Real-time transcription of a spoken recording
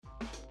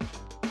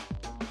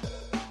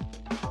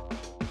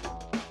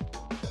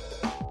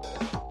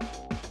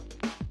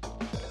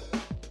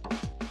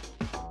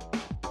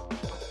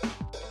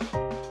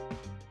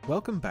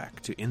Welcome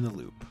back to In the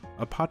Loop,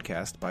 a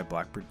podcast by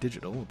Blackbird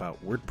Digital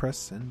about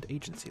WordPress and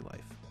agency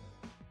life.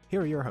 Here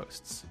are your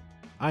hosts.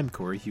 I'm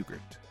Corey Hugert.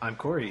 I'm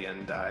Corey,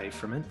 and I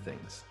ferment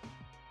things.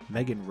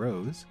 Megan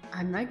Rose.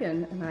 I'm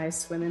Megan, and I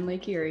swim in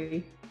Lake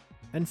Erie.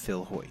 And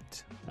Phil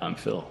Hoyt. I'm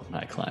Phil, and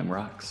I climb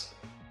rocks.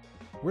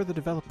 We're the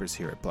developers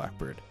here at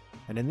Blackbird,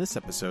 and in this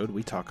episode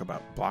we talk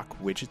about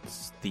block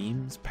widgets,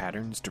 themes,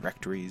 patterns,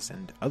 directories,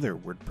 and other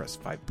WordPress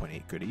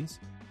 5.8 goodies,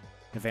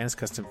 advanced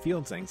custom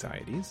fields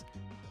anxieties,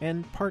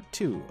 and part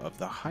 2 of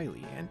the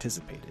highly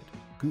anticipated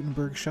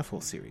Gutenberg Shuffle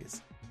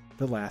series,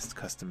 The Last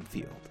Custom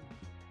Field.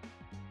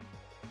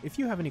 If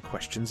you have any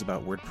questions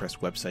about WordPress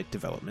website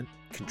development,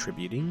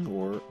 contributing,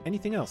 or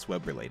anything else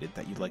web-related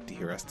that you'd like to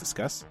hear us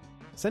discuss,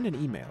 send an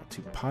email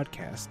to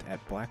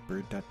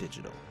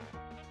podcast@blackbird.digital.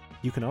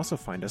 You can also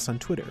find us on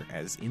Twitter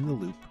as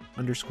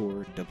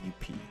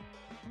InTheLoop_WP.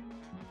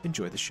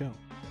 Enjoy the show.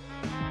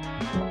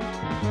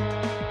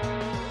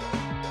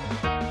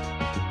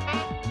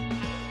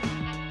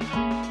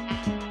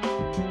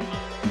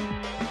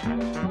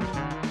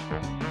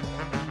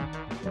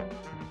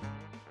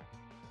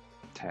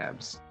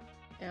 Tabs.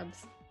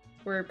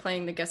 We're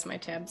playing the Guess My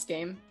Tabs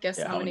game.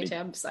 Guess how many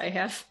tabs I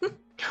have.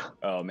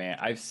 Oh man,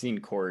 I've seen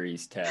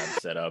Corey's tab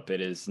set up.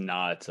 It is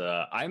not,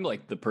 I'm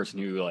like the person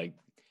who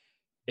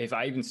if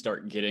I even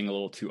start getting a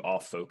little too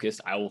off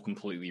focus, I will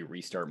completely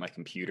restart my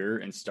computer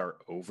and start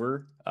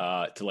over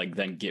to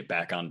then get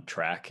back on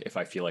track if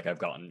I feel like I've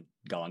gone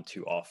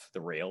too off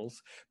the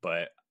rails.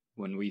 But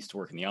when we used to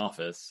work in the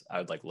office,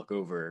 I would look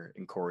over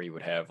and Corey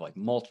would have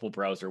multiple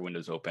browser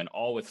windows open,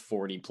 all with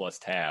 40 plus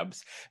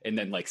tabs, and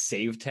then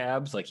save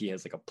tabs. He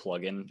has a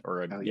plugin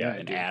or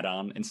an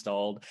add-on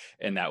installed,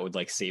 and that would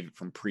save it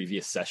from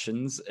previous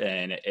sessions.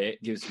 And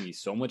it gives me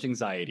so much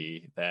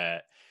anxiety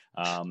that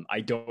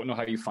I don't know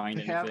how you find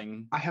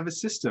anything. I have a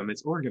system.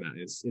 It's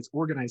organized. It's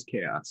organized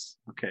chaos.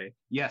 Okay.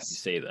 Yes. You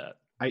say that.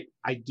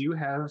 I do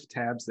have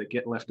tabs that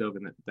get left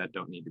open that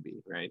don't need to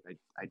be, right?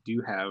 I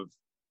do have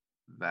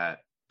that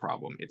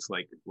problem. It's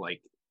like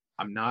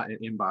I'm not an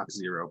inbox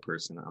zero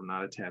person. I'm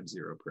not a tab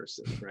zero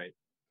person, right?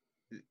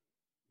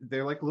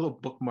 They're like little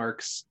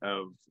bookmarks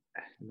of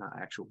not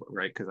actual,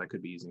 right? Because I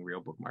could be using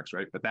real bookmarks,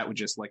 right? But that would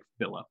just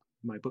fill up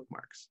my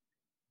bookmarks,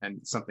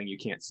 and something you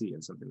can't see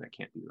and something that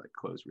can't be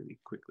closed really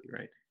quickly,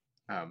 right?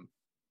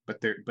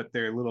 But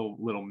they're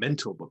little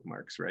mental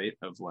bookmarks, right?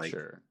 Of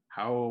sure.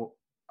 How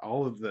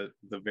all of the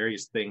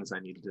various things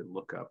I needed to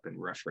look up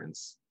and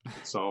reference to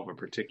solve a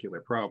particular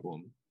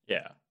problem.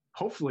 Yeah.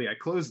 Hopefully I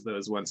close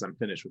those once I'm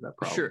finished with that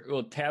problem. Sure.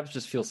 Well, tabs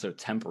just feel so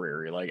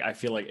temporary. I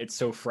feel like it's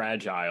so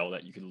fragile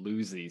that you can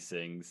lose these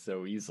things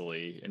so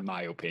easily, in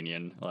my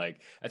opinion.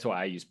 That's why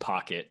I use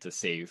Pocket to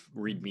save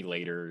readme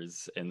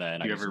laters, and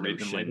then you ever read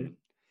them later?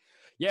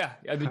 Yeah,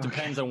 it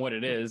depends on what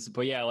it is.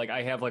 But yeah,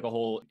 I have a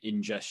whole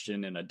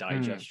ingestion and a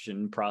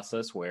digestion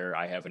process where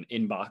I have an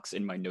inbox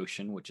in my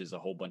Notion, which is a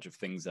whole bunch of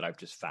things that I've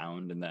just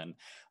found. And then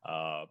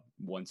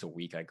once a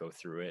week, I go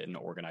through it and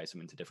organize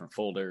them into different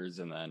folders.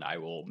 And then I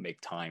will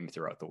make time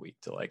throughout the week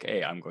to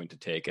hey, I'm going to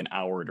take an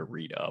hour to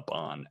read up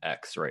on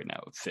X right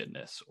now,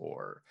 fitness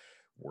or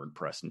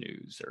WordPress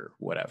news or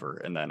whatever.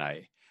 And then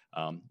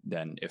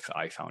then if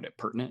I found it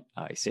pertinent,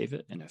 I save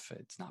it. And if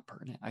it's not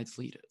pertinent, I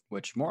delete it,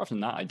 which more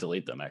often than not, I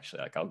delete them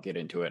actually. I'll get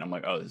into it and I'm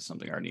oh, this is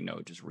something I already know,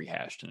 just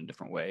rehashed in a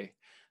different way.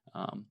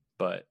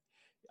 But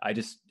I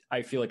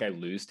feel like I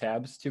lose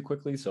tabs too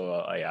quickly. So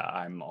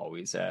I'm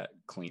always at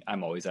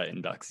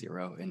index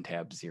 0 and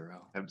tab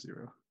 0. Tab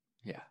 0.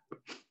 Yeah.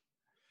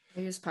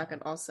 I use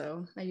Pocket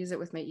also. I use it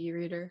with my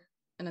e-reader,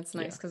 and it's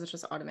nice because it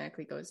just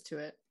automatically goes to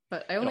it.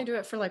 But I only do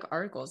it for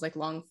articles,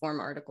 long form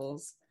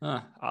articles.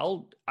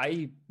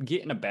 I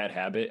get in a bad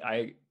habit.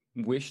 I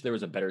wish there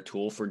was a better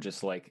tool for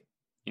just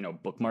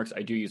bookmarks.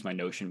 I do use my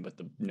Notion, but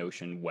the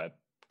Notion web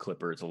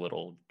clipper is a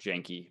little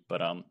janky.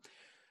 But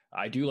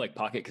I do like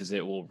Pocket because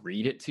it will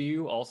read it to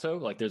you also.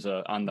 There's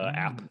on the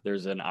app,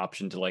 there's an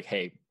option to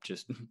hey,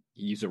 just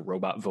use a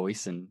robot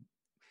voice and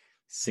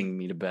sing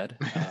me to bed.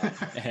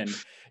 And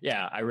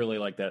yeah, I really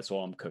like that. So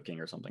while I'm cooking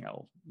or something,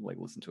 I'll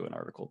listen to an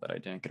article that I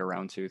didn't get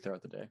around to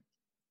throughout the day.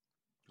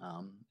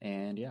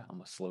 And yeah,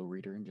 I'm a slow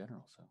reader in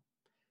general, so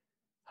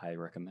highly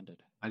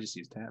recommended. I just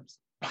use tabs.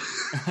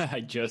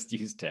 I just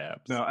use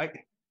tabs. No,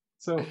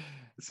 so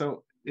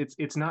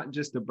it's not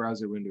just a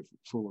browser window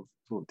full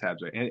of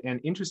tabs, right?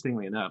 And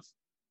interestingly enough,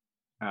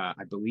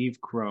 I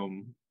believe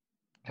Chrome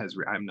has.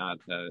 I'm not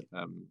a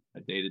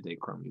day-to-day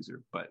Chrome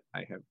user, but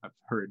I've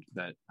heard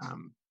that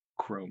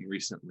Chrome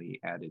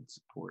recently added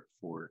support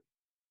for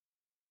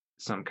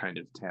some kind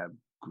of tab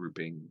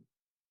grouping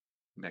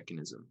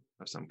mechanism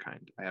of some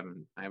kind. I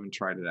haven't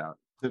tried it out.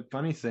 The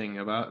funny thing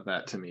about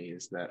that to me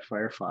is that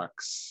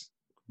Firefox,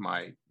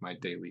 my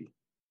daily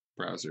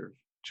browser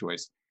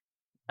choice,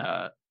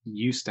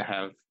 used to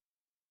have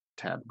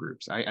tab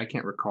groups. I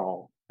can't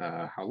recall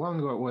how long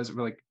ago it was,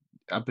 but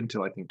up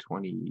until I think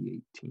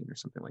 2018 or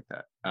something like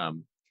that.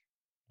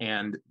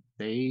 And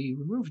they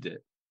removed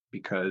it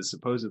because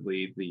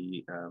supposedly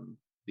the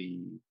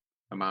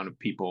amount of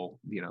people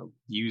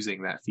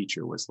using that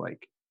feature was 1%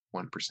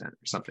 or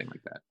something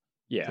like that.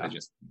 Yeah. I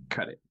just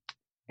cut it.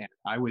 And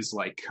I was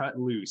like cut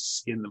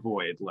loose in the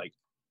void, like,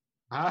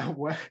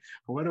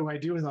 what do I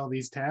do with all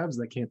these tabs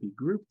that can't be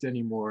grouped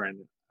anymore?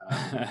 And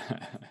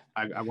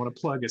I want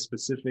to plug a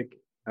specific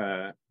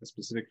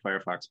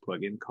Firefox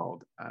plugin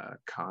called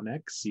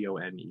Connex,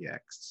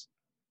 Conex,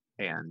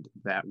 and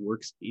that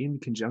works in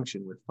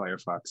conjunction with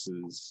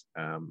Firefox's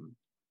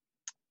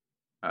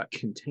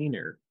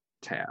container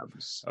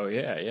tabs. Oh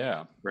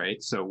yeah.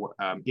 Right. So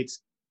I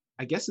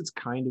guess it's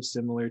kind of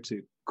similar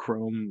to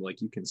Chrome.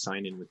 Like you can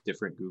sign in with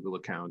different Google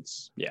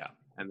accounts. Yeah.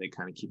 And they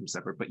kind of keep them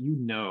separate, but you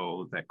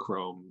know that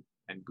Chrome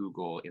and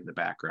Google in the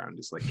background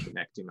is like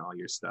connecting all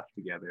your stuff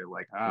together.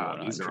 Like,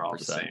 these are all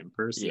the 100%. same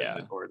person,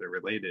 Yeah. or they're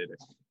related.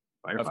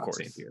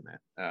 Firefox ain't doing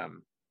that.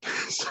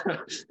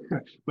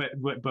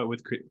 But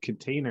with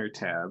container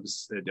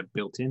tabs, the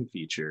built-in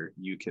feature,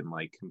 you can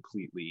like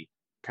completely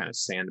kind of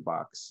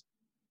sandbox,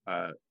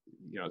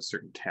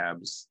 certain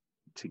tabs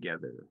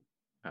together,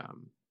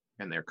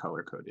 and they're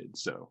color coded.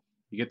 So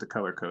you get the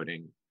color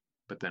coding,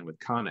 but then with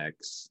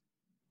Connex,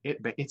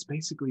 it's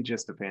basically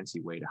just a fancy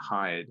way to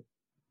hide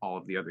all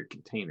of the other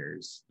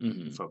containers,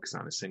 and focus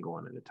on a single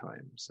one at a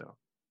time. So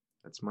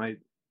that's my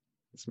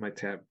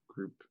tab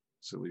group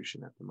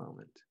solution at the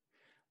moment.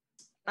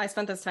 I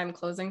spent this time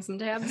closing some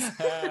tabs.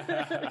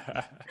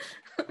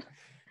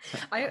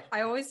 I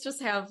always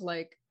just have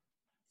like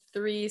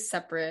 3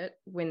 separate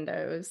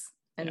windows,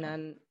 and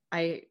then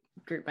I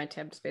group my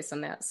tabs based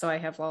on that. So I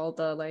have all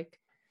the like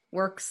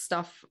work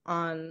stuff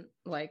on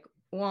like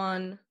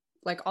one,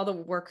 like all the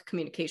work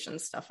communication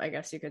stuff, I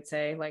guess you could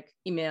say, like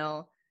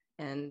email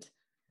and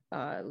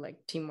like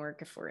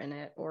teamwork if we're in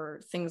it, or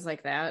things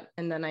like that.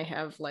 And then I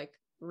have like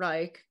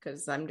Reich,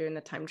 because I'm doing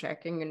the time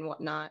tracking and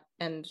whatnot,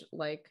 and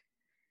like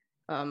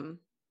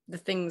the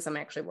things I'm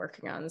actually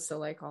working on. So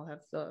like I'll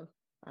have the,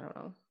 I don't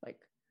know,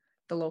 like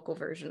the local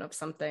version of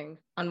something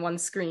on one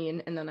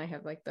screen, and then I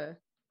have like the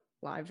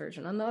live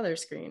version on the other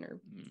screen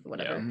or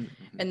whatever. Yeah.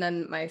 And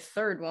then my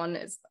third one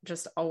is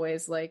just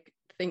always like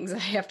things I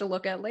have to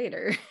look at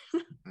later.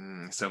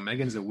 So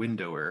Megan's a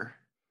windower.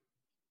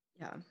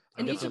 Yeah.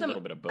 And each of them, a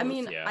little bit of both, I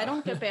mean, yeah. I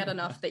don't get bad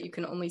enough that you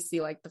can only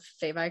see like the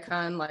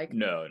favicon. Like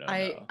no.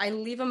 I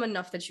leave them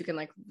enough that you can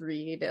like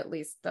read at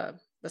least the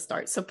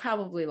start. So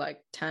probably like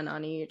 10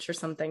 on each or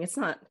something. It's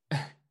not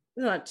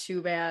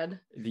too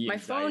bad. My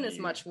phone is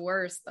much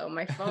worse though.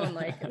 My phone,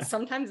 like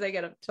sometimes I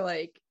get up to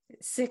like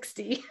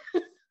 60.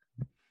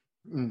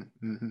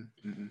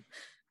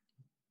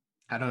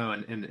 I don't know.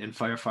 In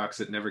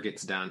Firefox, it never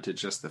gets down to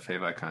just the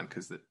favicon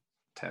because the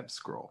tabs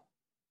scroll.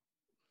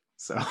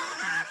 So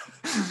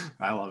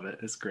I love it.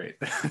 It's great.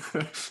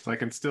 So I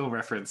can still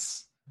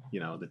reference,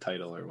 the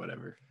title or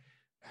whatever.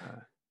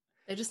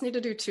 They just need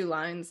to do 2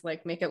 lines,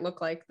 like make it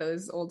look like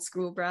those old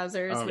school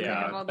browsers where they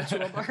have all the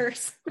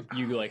toolbars.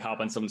 You like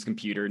hop on someone's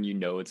computer and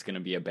it's going to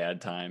be a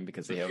bad time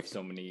because they have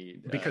so many.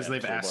 Because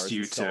they've asked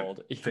you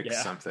installed to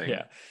fix something.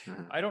 Yeah.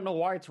 I don't know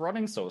why it's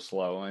running so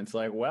slow. And it's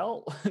like,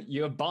 well,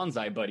 you have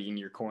Bonsai Buddy in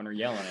your corner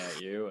yelling at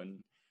you.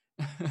 And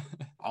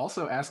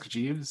also Ask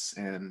Jeeves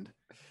and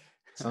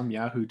some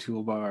Yahoo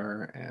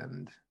toolbar,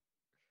 and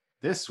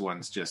this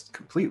one's just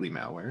completely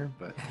malware,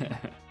 but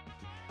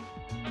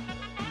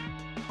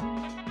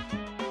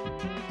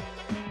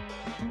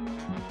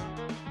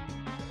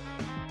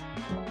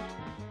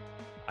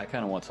I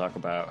kind of want to talk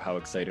about how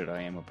excited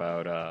I am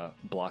about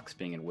blocks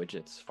being in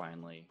widgets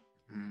finally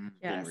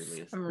being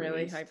released. I'm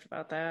really hyped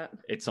about that.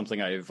 It's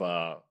something I've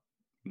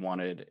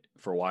wanted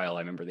for a while.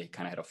 I remember they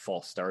kind of had a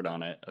false start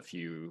on it a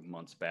few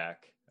months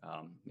back.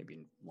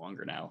 Maybe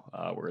longer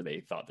now, where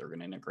they thought they were going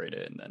to integrate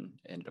it and then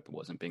ended up it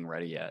wasn't being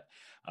ready yet.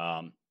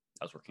 I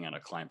was working on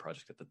a client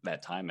project at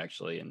that time,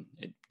 actually, and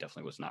it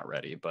definitely was not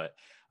ready. But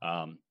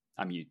I'm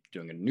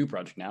doing a new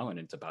project now, and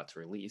it's about to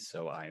release,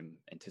 so I'm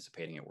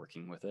anticipating it,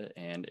 working with it.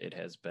 And it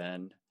has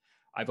been,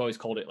 I've always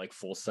called it like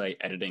full site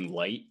editing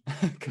light,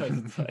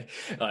 because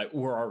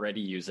we're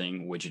already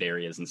using widget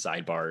areas and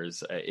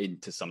sidebars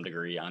to some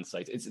degree on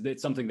sites.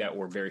 It's something that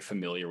we're very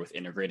familiar with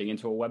integrating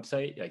into a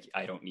website. Like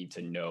I don't need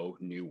to know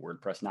new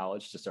WordPress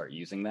knowledge to start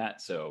using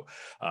that. So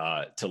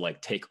to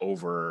like take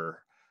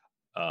over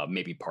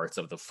maybe parts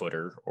of the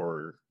footer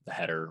or the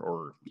header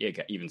or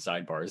even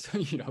sidebars,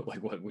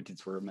 like what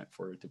widgets were meant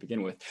for to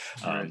begin with.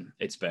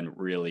 It's been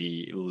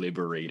really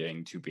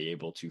liberating to be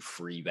able to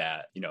free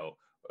that,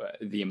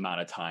 the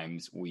amount of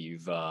times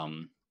we've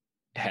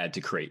had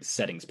to create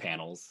settings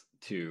panels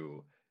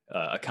to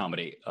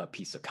accommodate a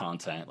piece of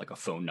content like a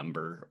phone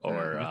number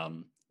or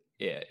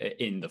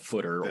in the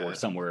footer or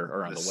somewhere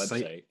or on the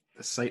website.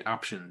 The site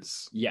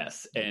options.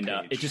 Yes. And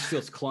it just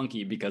feels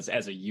clunky because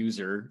as a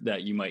user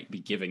that you might be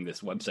giving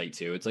this website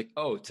to, it's like,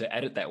 to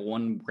edit that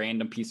one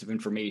random piece of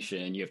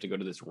information, you have to go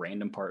to this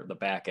random part of the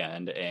back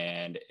end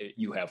and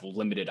you have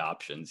limited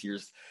options.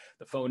 Here's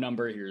the phone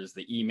number, here's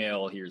the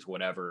email, here's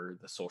whatever,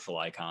 the social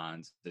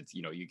icons. It's,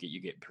 you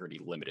get pretty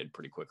limited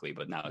pretty quickly.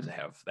 But now to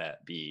have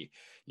that be,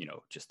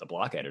 just the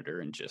block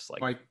editor and just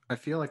like. Well, I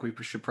feel like we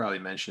should probably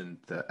mention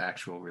the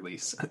actual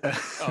release.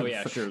 Oh,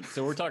 yeah, sure.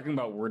 So we're talking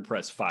about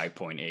WordPress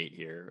 5.8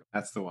 here.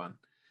 That's the one.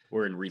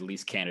 we're in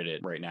release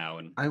candidate right now.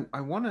 And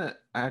I want to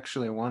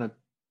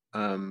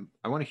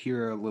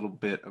hear a little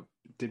bit of,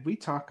 did we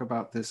talk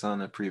about this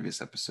on a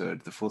previous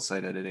episode, the full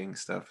site editing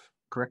stuff?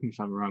 Correct me if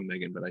I'm wrong,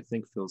 Megan, but I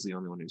think Phil's the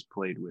only one who's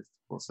played with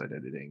full site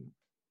editing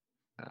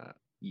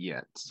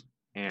yet.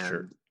 And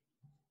sure.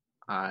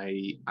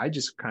 I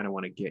just kind of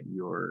want to get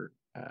your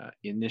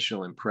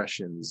initial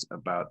impressions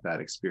about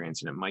that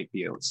experience, and it might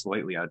be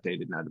slightly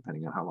outdated now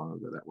depending on how long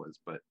ago that was,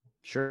 but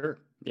sure.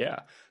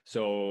 Yeah.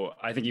 So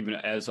I think even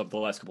as of the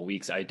last couple of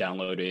weeks, I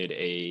downloaded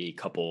a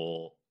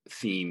couple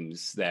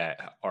themes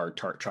that are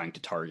trying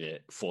to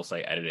target full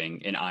site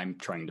editing, and I'm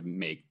trying to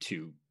make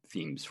 2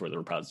 themes for the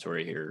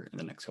repository here in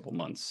the next couple of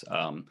months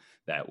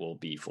that will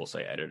be full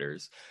site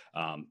editors.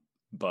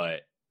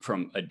 But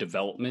from a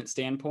development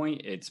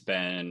standpoint, it's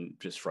been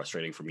just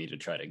frustrating for me to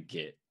try to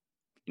get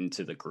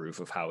into the groove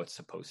of how it's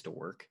supposed to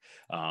work.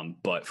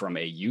 But from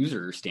a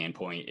user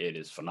standpoint, it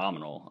is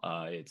phenomenal.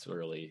 It's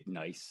really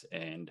nice.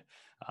 And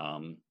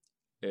to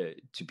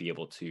be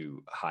able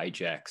to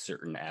hijack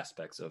certain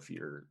aspects of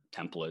your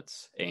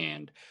templates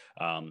and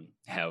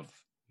have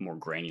more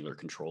granular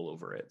control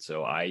over it.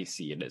 So I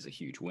see it as a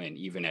huge win,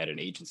 even at an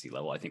agency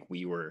level. I think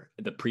we were,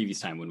 the previous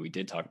time when we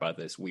did talk about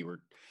this, we were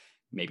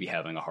maybe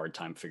having a hard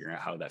time figuring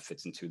out how that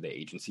fits into the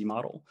agency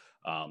model.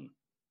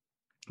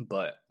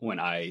 But when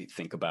I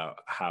think about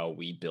how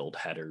we build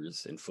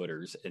headers and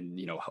footers, and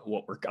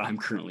what I'm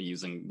currently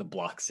using the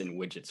blocks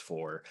and widgets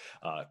for,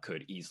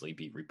 could easily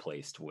be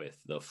replaced with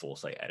the full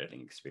site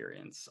editing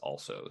experience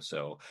also.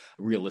 So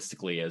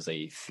realistically, as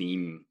a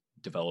theme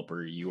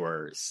developer, you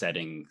are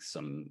setting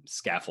some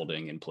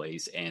scaffolding in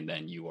place, and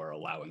then you are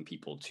allowing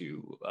people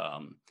to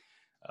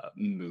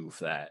move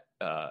that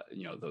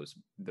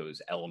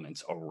those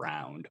elements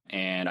around.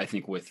 And I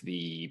think with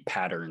the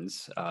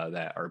patterns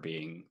that are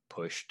being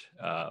pushed,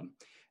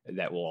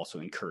 that will also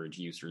encourage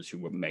users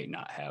who may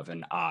not have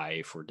an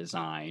eye for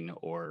design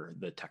or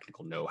the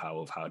technical know-how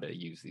of how to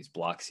use these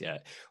blocks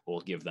yet,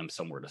 will give them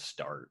somewhere to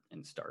start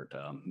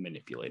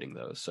manipulating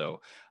those.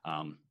 So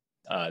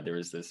there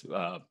is this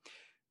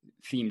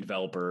theme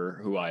developer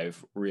who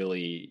I've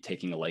really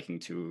taken a liking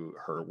to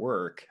her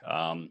work.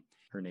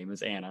 Her name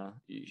is Anna.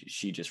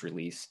 She just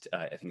released,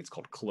 I think it's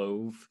called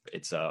Clove.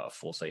 It's a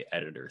full site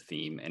editor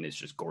theme, and it's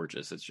just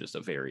gorgeous. It's just a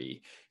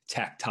very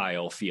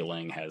tactile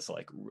feeling, has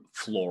like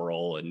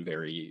floral and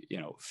very,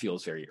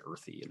 feels very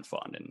earthy and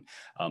fun.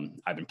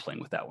 And I've been playing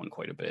with that one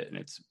quite a bit, and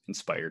it's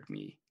inspired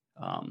me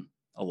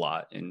a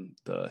lot in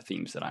the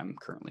themes that I'm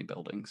currently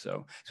building.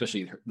 So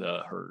especially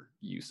her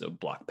use of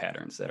block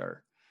patterns that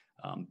are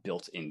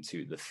built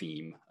into the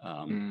theme.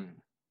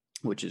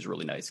 Which is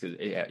really nice because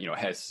it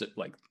has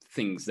like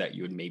things that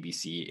you would maybe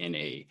see in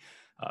a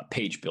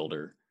page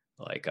builder,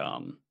 like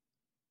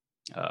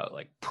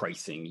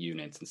pricing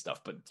units and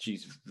stuff. But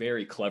she's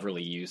very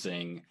cleverly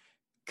using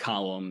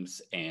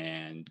columns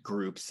and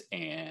groups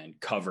and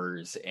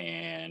covers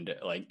and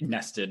like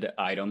nested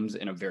items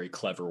in a very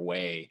clever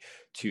way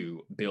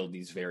to build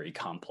these very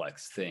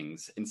complex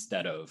things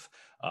instead of,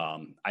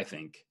 I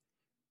think,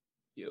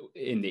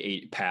 in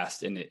the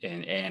past and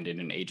in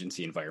an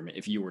agency environment,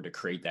 if you were to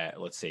create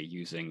that, let's say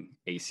using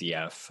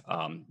ACF,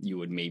 you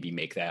would maybe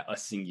make that a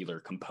singular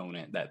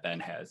component that then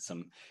has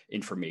some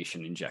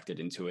information injected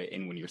into it.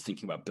 And when you're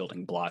thinking about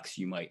building blocks,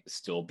 you might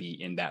still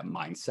be in that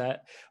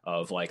mindset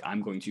of like,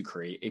 I'm going to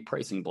create a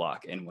pricing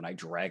block. And when I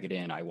drag it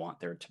in, I want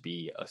there to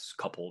be a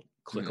couple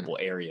clickable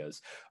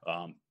areas.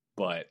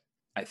 But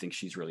I think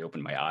she's really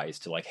opened my eyes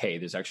to like, hey,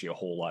 there's actually a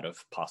whole lot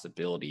of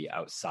possibility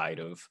outside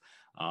of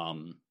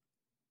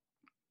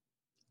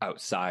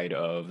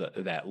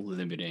that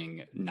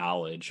limiting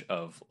knowledge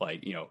of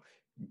like,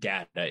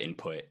 data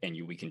input,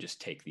 and we can just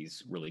take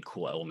these really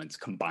cool elements,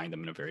 combine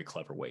them in a very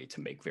clever way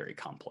to make very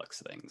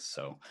complex things.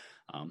 So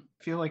I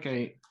feel like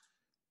I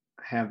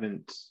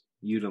haven't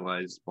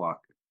utilized block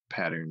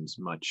patterns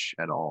much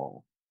at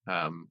all.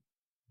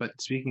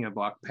 But speaking of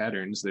block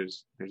patterns,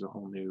 there's a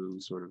whole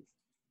new sort of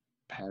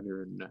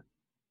pattern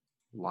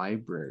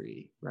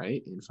library,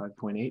 right? In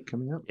 5.8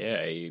 coming up?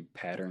 Yeah, a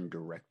pattern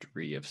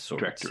directory of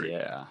sorts.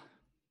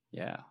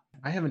 Yeah.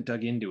 I haven't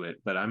dug into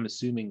it, but I'm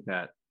assuming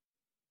that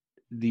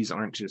these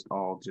aren't just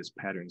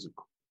patterns of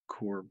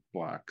core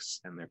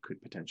blocks, and there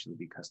could potentially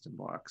be custom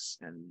blocks.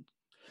 And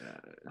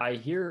I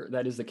hear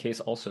that is the case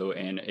also,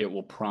 and it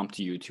will prompt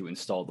you to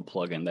install the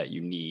plugin that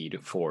you need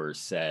for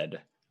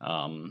said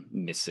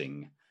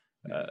missing.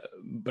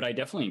 But I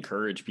definitely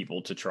encourage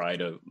people to try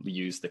to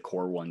use the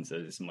core ones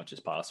as much as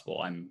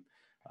possible. I'm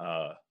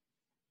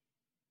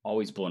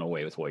always blown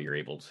away with what you're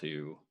able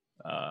to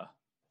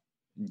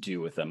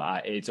do with them.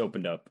 It's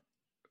opened up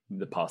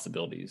the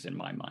possibilities in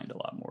my mind a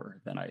lot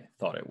more than I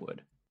thought it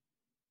would.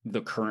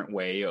 The current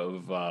way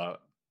of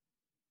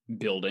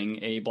building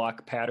a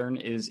block pattern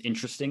is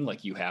interesting.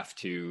 Like you have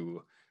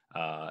to,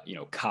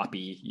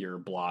 copy your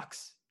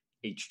blocks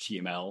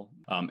HTML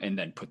and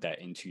then put that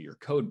into your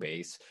code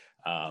base.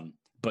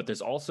 But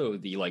there's also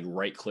the like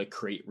right click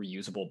create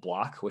reusable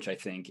block, which I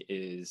think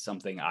is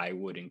something I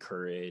would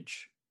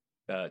encourage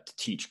to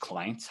teach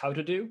clients how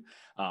to do.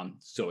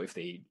 So if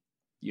they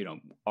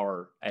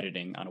are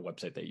editing on a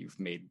website that you've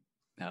made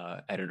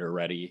editor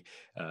ready,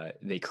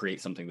 they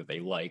create something that they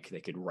like, they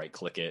could right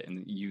click it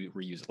and you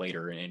reuse it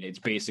later. And it's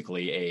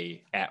basically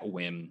a at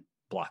whim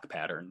block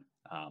pattern.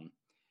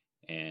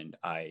 And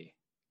I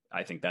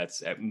think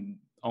that's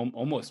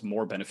almost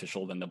more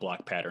beneficial than the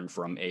block pattern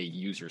from a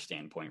user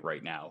standpoint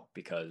right now,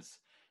 because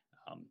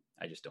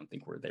I just don't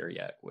think we're there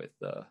yet with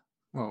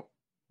well,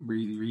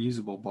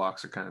 reusable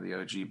blocks are kind of the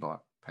OG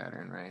block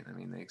pattern, right? I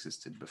mean, they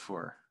existed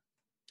before.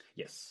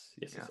 Yes.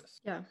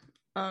 Yeah.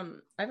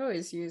 I've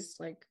always used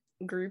like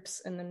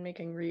groups and then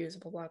making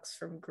reusable blocks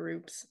from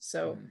groups.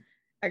 So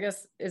I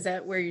guess, is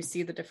that where you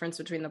see the difference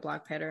between the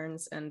block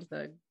patterns and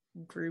the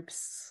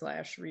groups /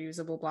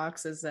 reusable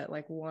blocks? Is that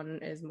like one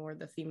is more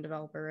the theme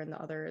developer and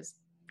the other is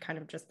kind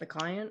of just the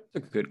client?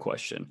 That's a good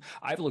question.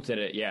 I've looked at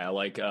it. Yeah.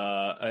 Like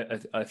a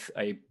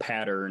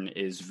pattern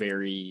is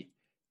very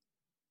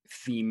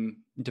theme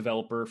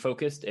developer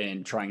focused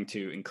and trying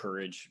to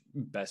encourage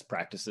best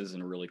practices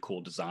and really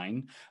cool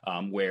design,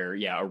 where a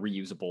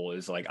reusable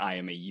is like, I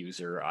am a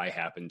user, I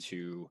happen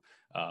to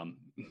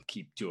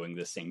keep doing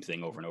the same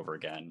thing over and over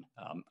again,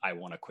 I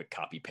want a quick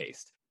copy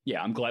paste.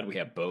 I'm glad we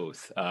have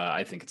both.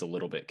 I think it's a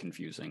little bit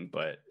confusing,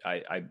 but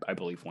I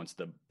believe once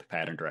the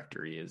pattern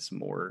directory is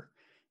more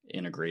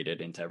integrated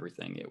into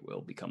everything, it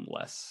will become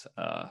less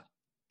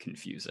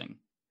confusing.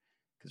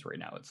 Because right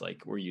now it's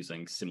like we're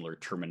using similar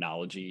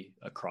terminology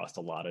across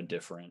a lot of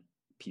different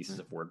pieces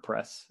of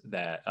WordPress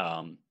that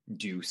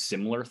do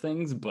similar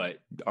things, but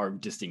are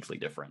distinctly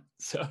different.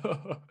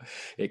 So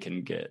it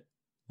can get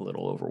a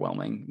little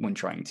overwhelming when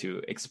trying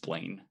to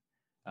explain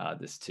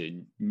this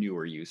to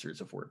newer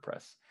users of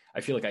WordPress. I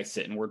feel like I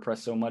sit in WordPress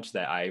so much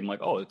that I'm like,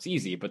 oh, it's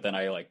easy. But then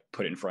I like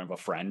put it in front of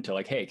a friend to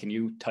like, hey, can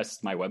you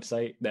test my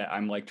website that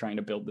I'm like trying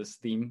to build this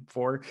theme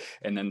for?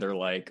 And then they're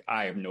like,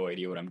 I have no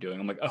idea what I'm doing.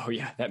 I'm like, oh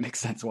yeah, that makes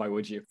sense. Why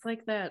would you? It's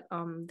like that.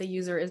 The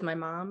user is my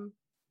mom.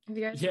 Have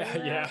you guys heard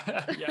of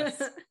that? Yes.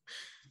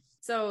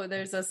 So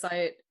there's a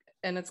site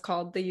and it's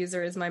called The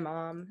User Is My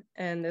Mom.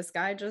 And this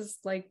guy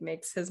just like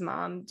makes his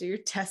mom do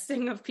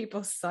testing of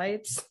people's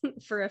sites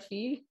for a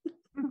fee.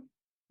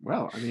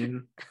 Well, I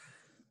mean,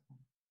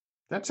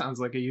 that sounds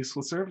like a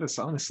useful service,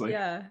 honestly.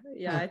 Yeah.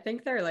 I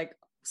think they're like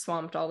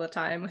swamped all the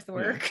time with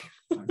work.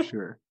 Yeah, I'm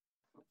sure.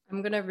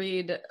 I'm going to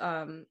read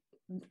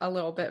a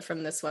little bit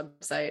from this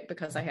website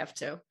because I have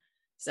to.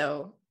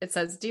 So it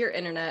says, Dear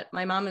Internet,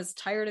 my mom is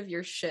tired of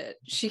your shit.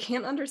 She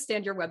can't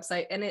understand your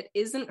website and it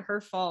isn't her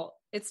fault.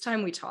 It's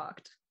time we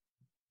talked.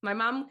 My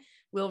mom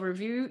will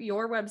review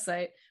your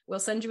website. We'll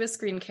send you a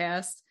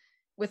screencast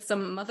with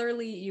some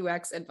motherly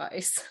UX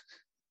advice.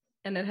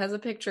 And it has a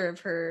picture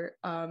of her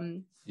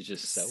You're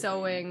just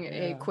sewing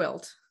a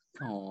quilt.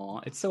 Oh,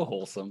 it's so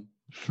wholesome.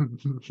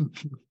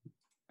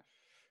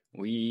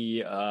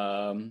 We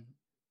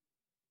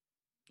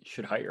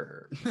should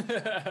hire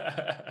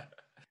her.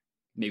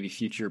 Maybe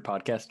future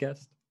podcast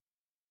guest.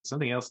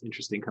 Something else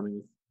interesting coming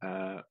with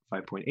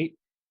 5.8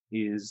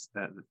 is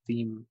the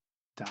theme.json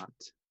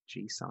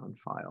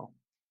file.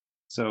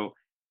 So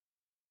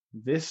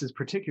this is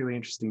particularly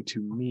interesting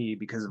to me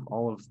because of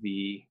all of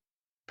the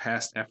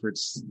past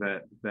efforts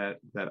that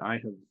I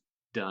have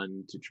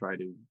done to try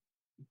to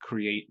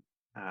create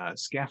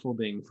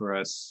scaffolding for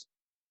us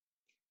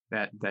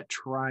that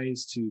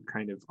tries to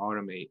kind of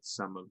automate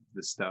some of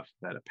the stuff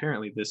that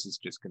apparently this is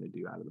just going to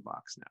do out of the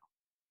box now.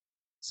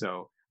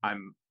 So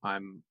I'm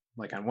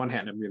like, on one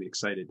hand, I'm really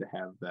excited to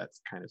have that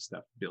kind of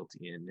stuff built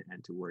in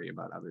and to worry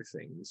about other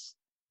things.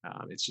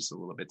 It's just a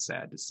little bit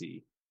sad to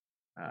see,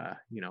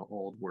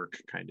 old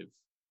work kind of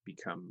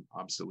become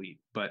obsolete.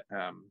 But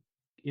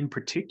in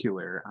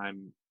particular,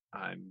 I'm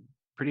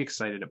pretty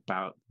excited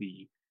about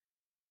the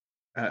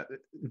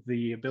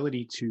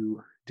ability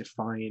to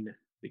define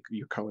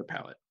your color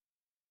palette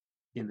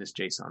in this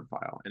JSON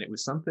file, and it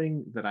was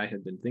something that I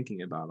had been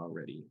thinking about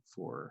already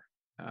for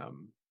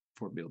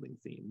building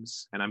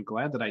themes, and I'm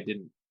glad that I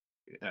didn't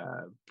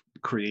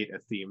create a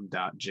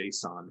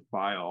theme.json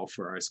file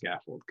for our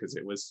scaffold, because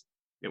it was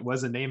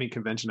a naming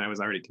convention I was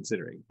already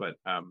considering. But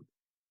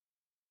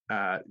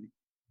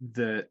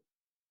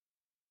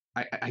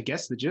I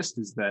guess the gist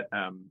is that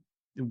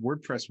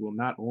WordPress will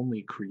not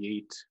only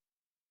create,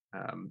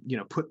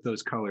 put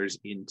those colors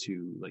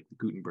into like the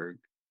Gutenberg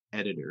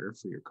editor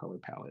for your color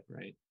palette,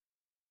 right?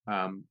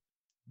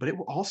 But it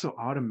will also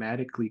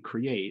automatically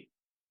create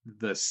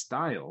the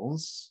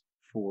styles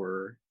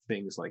for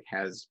things like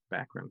has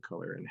background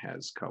color and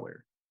has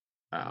color.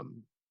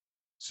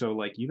 So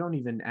like you don't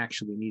even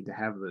actually need to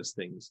have those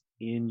things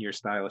in your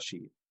style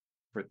sheet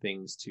for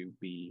things to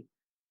be,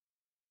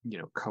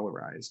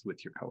 colorized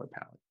with your color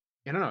palette.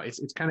 I don't know.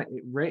 It's kind of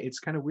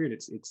weird.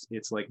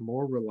 It's like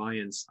more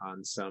reliance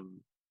on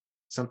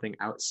something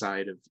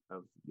outside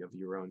of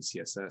your own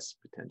CSS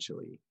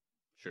potentially.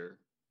 Sure.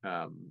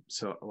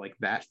 So like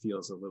that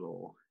feels a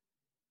little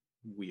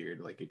weird,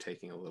 like you're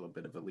taking a little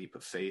bit of a leap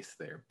of faith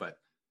there, but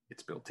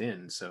it's built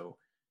in, so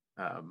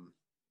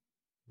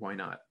why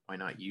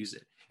not use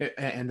it?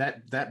 And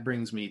that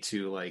brings me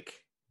to like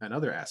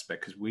another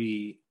aspect, because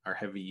we are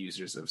heavy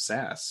users of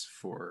Sass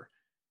for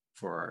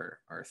for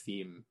our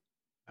theme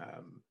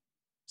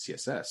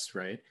CSS,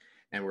 right?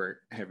 And we're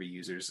heavy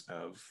users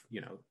of,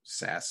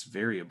 Sass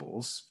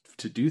variables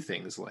to do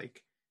things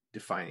like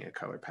defining a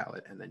color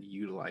palette and then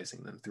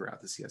utilizing them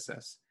throughout the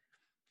CSS.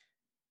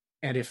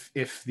 And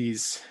if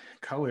these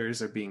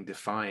colors are being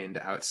defined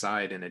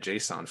outside in a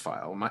JSON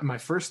file, my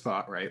first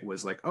thought, right,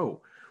 was like,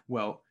 oh,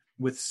 well,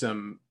 with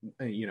some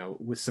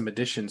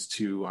additions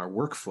to our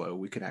workflow,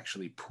 we could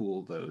actually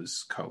pull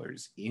those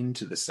colors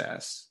into the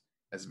Sass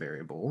as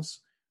variables,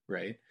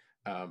 right?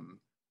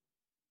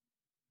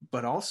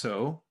 But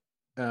also,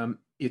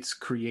 it's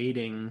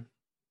creating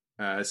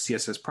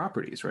CSS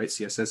properties, right?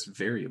 CSS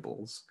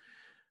variables.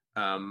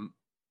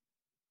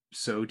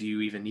 So do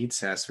you even need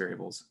Sass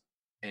variables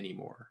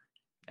anymore?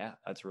 Yeah,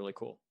 that's really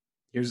cool.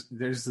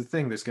 There's the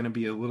thing. There's going to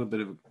be a little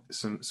bit of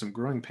some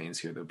growing pains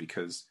here, though,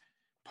 because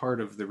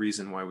part of the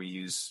reason why we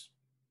use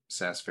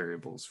Sass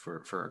variables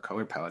for our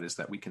color palette is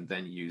that we can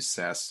then use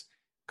Sass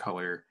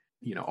color,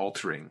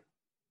 altering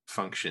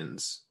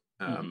functions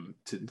to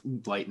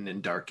lighten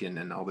and darken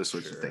and all this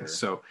sorts of things.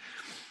 So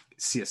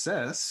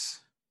CSS,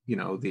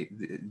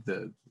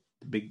 the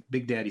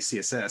big daddy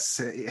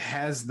CSS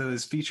has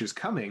those features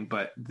coming,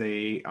 but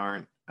they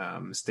aren't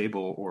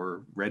stable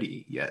or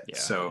ready yet.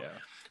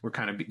 We're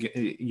kind of,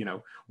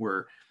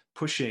 we're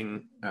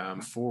pushing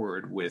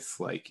forward with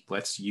like,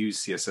 let's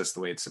use CSS the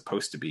way it's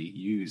supposed to be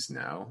used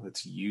now.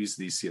 Let's use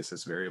these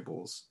CSS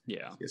variables,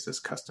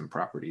 CSS custom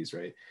properties,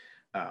 right?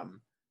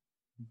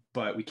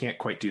 But we can't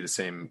quite do the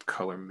same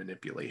color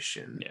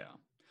manipulation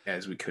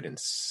as we could in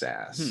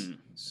Sass.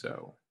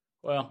 So,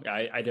 well,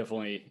 I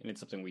definitely, and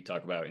it's something we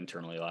talk about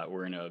internally a lot.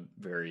 We're in a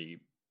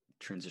very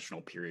transitional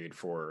period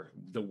for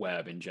the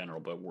web in general,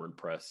 but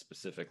WordPress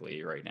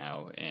specifically right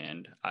now.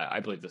 And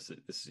I believe this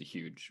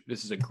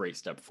is a great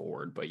step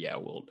forward. But yeah,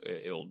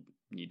 it'll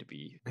need to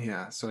be.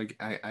 Yeah. So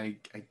I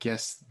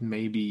guess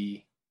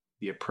maybe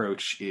the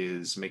approach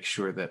is make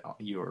sure that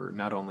you're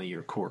not only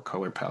your core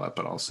color palette,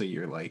 but also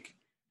your like,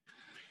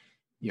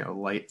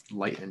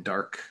 light and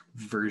dark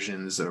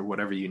versions or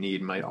whatever you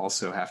need might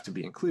also have to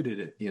be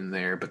included in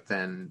there. But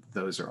then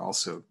those are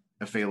also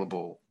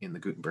available in the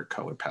Gutenberg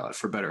color palette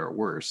for better or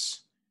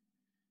worse.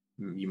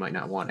 You might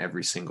not want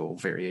every single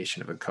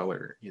variation of a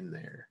color in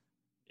there.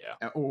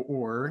 Yeah.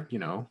 Or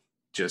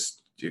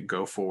just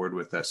go forward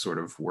with that sort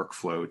of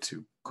workflow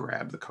to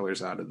grab the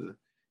colors out of the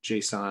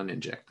JSON,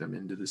 inject them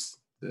into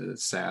the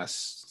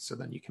Sass, so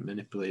then you can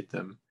manipulate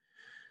them.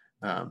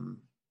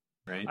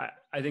 Right.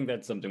 I think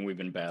that's something we've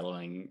been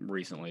battling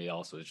recently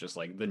also. It's just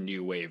like the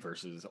new way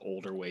versus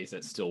older ways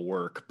that still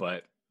work,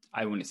 but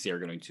I wouldn't say are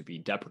going to be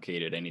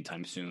deprecated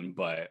anytime soon.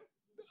 But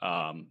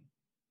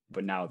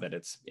now that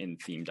it's in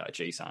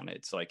theme.json,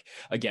 it's like,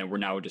 again, we're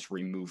now just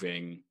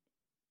removing.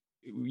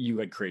 You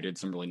had created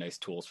some really nice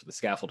tools for the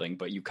scaffolding,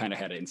 but you kind of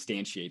had to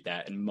instantiate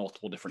that in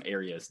multiple different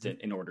areas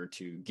in order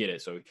to get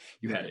it. So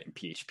you had it in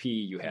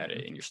PHP, you had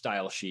it in your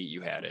style sheet,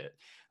 you had it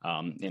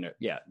in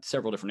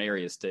several different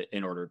areas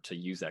in order to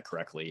use that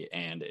correctly.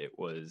 And it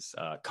was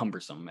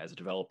cumbersome as a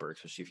developer,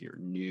 especially if you're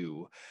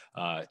new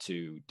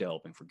to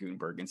developing for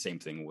Gutenberg. And same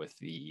thing with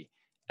the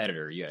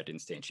editor. You had to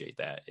instantiate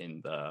that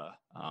in the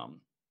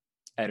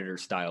editor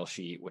style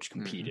sheet, which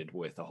competed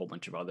with a whole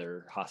bunch of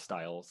other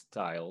hostile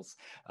styles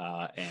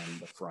and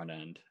the front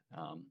end.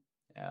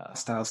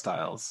 Hostile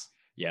styles.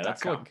 Yeah,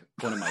 that's like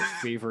one of my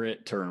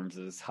favorite terms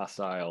is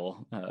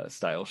hostile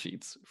style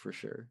sheets for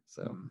sure.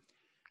 So,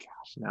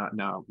 gosh,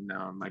 now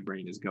my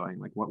brain is going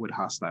like, what would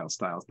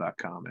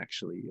hostilestyles.com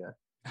actually?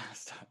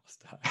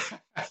 Style.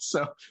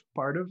 So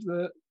part of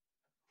the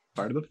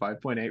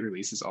 5.8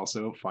 release is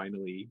also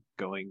finally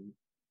going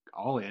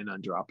all in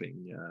on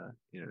dropping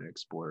Internet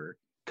Explorer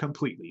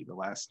completely. The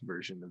last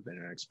version of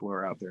Internet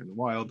Explorer out there in the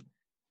wild,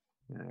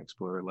 Internet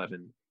Explorer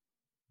 11,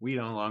 we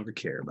no longer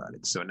care about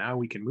it. So now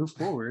we can move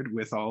forward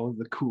with all of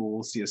the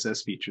cool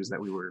CSS features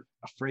that we were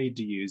afraid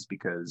to use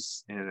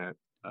because Internet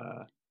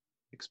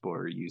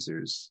Explorer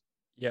users.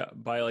 Yeah,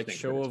 by like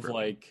show of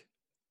like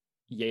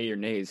yay or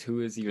nays, who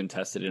has even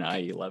tested an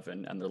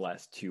IE11 on their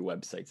last two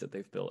websites that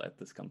they've built at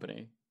this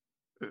company?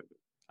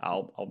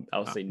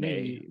 I'll say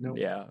nay. No.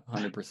 Yeah,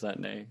 100%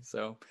 nay.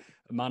 So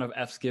amount of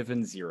F's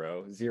given,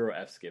 zero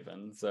F's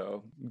given.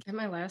 So at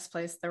my last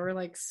place, there were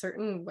like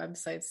certain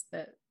websites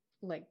that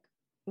like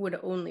would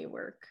only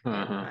work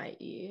on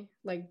IE,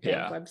 like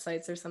bank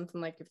websites or something.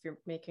 Like if you're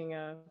making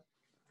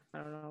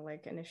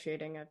like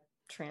initiating a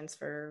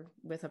transfer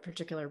with a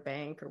particular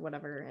bank or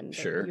whatever, and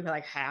you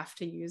like have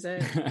to use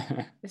it.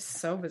 It's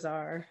so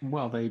bizarre.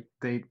 Well, they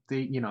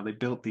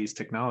built these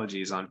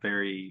technologies on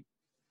very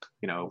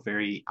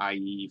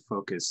IE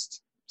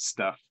focused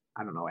stuff.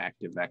 I don't know,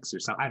 ActiveX or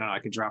something. I don't know. I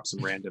could drop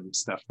some random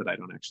stuff that I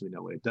don't actually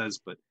know what it does,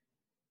 but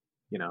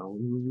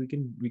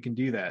we can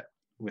do that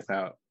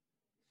without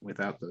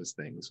those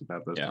things,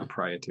 without those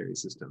proprietary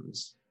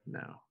systems.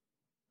 Now,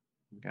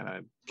 we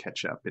gotta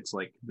catch up. It's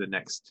like the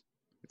next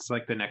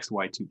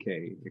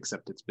Y2K,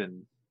 except it's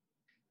been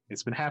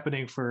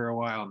happening for a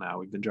while now.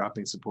 We've been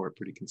dropping support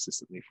pretty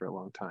consistently for a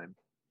long time.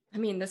 I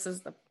mean, this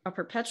is a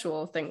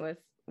perpetual thing with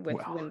with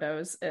Well.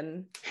 Windows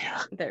in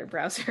Yeah. their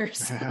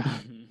browsers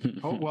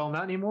Oh, well,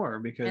 not anymore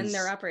because and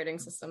their operating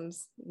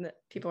systems.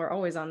 People are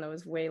always on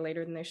those way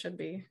later than they should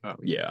be. Oh,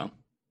 Yeah.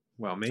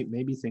 Well,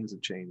 maybe things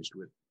have changed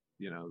with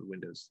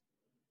Windows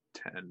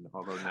 10,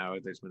 although now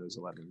there's Windows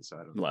 11, so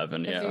I don't know.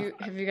 11, yeah.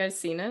 Have you guys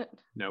seen it?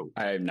 No.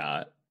 I have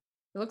not.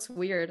 It looks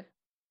weird.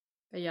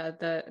 But yeah,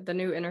 the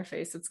new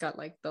interface, it's got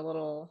like the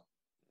little,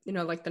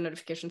 like the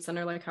notification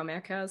center, like how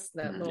Mac has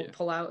that little Yeah.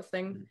 pull-out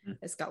thing. Mhm.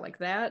 It's got like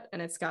that,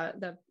 and it's got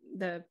the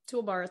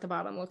toolbar at the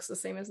bottom looks the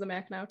same as the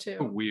Mac now Oh,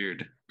 too.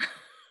 weird.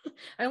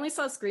 I only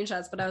saw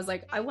screenshots, but I was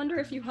like, I wonder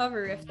if you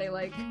hover, if they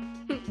like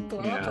blow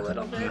up a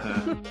little bit.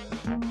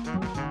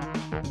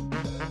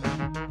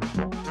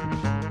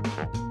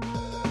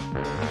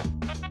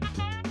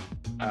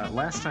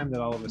 Last time that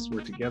all of us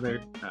were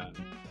together,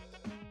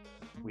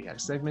 we had a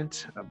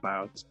segment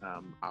about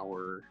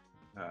our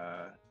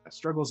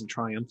struggles and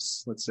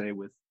triumphs, let's say,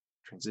 with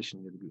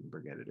transitioning to the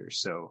Gutenberg editor.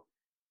 So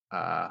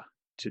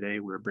today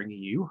we're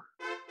bringing you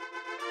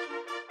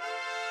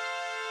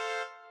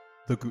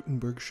The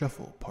Gutenberg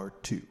Shuffle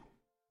Part 2,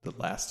 The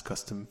Last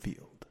Custom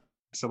Field.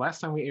 So last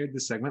time we aired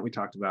this segment, we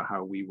talked about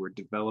how we were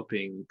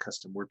developing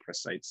custom WordPress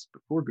sites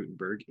before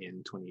Gutenberg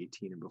in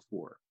 2018 and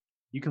before.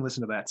 You can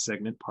listen to that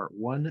segment, part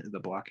 1, The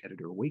Block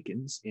Editor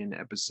Awakens, in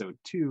episode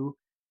 2,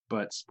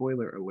 but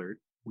spoiler alert,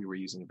 we were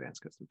using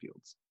advanced custom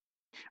fields.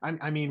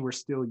 I mean, we're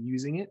still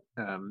using it,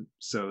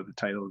 so the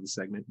title of the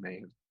segment may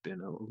have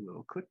been a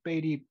little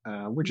clickbaity.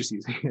 We're just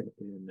using it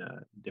in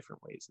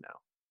different ways now.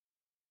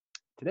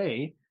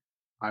 Today,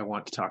 I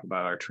want to talk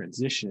about our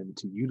transition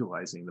to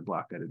utilizing the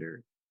block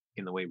editor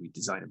in the way we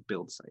design and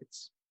build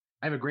sites.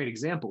 I have a great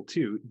example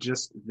too.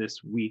 Just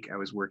this week, I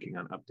was working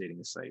on updating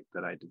a site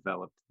that I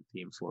developed the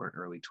theme for in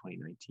early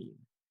 2019.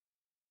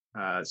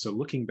 So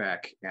looking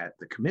back at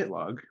the commit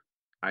log,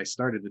 I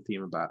started the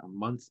theme about a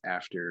month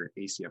after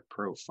ACF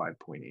Pro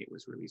 5.8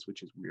 was released,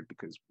 which is weird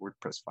because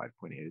WordPress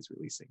 5.8 is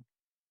releasing.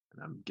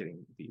 And I'm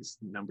getting these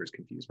numbers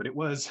confused, but it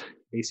was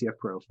ACF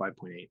Pro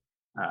 5.8.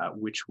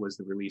 Which was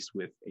the release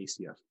with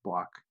ACF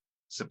block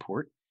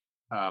support.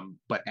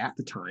 But at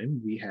the time,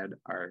 we had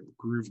our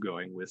groove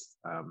going with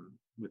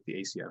the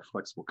ACF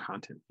flexible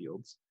content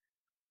fields.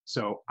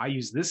 So I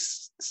used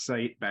this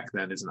site back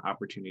then as an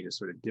opportunity to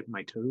sort of dip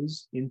my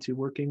toes into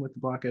working with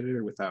the block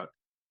editor without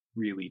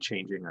really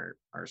changing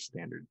our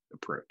standard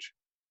approach.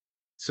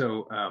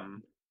 So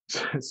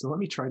so let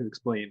me try to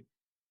explain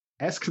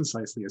as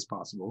concisely as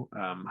possible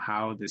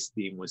how this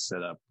theme was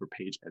set up for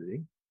page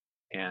editing.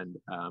 And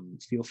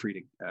feel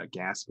free to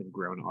gasp and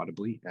groan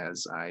audibly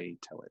as I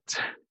tell it.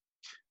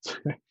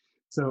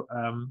 So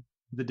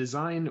the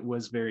design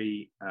was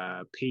very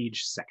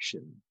page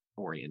section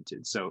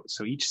oriented. So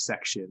each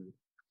section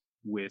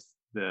with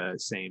the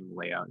same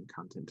layout and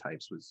content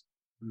types was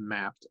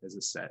mapped as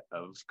a set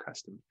of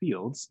custom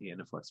fields in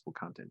a flexible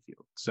content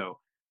field. So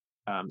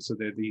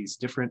there are these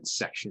different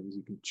sections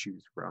you can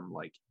choose from,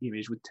 like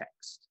image with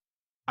text,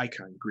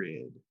 icon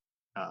grid,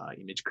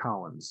 image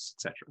columns,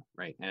 etc.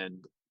 Right, and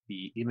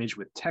the image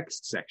with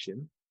text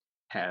section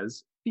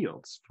has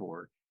fields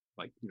for,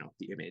 like,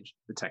 the image,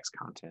 the text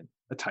content,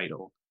 a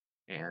title,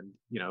 and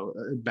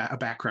a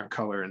background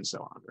color and so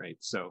on, right?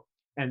 So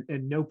and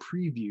no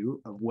preview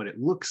of what it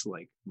looks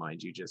like,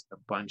 mind you, just a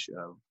bunch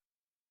of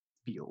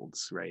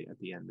fields right at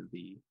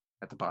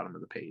the bottom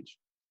of the page.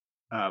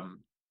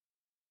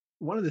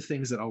 One of the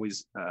things that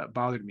always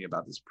bothered me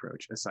about this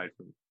approach, aside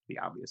from the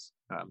obvious,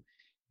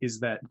 is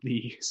that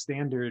the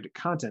standard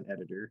content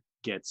editor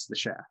gets the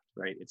shaft,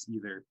 right? It's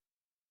either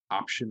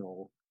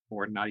optional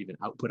or not even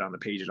output on the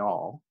page at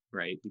all,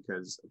 right?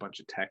 Because a bunch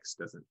of text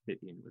doesn't fit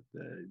in with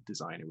the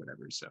design or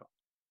whatever. So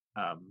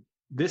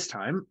this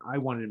time I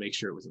wanted to make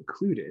sure it was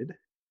included,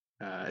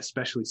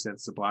 especially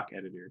since the block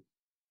editor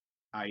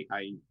I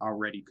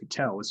already could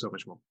tell was so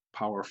much more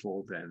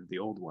powerful than the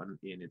old one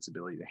in its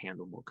ability to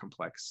handle more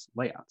complex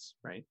layouts,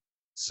 right?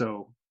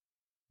 So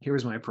here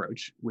was my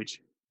approach,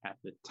 which at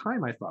the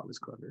time I thought was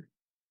clever,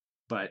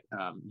 but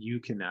you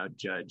can now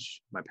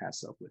judge my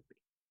past self with me.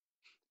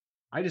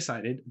 I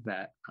decided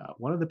that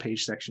one of the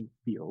page section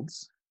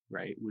fields,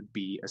 right, would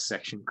be a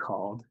section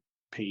called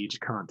page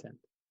content.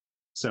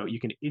 So you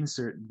can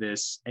insert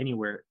this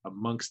anywhere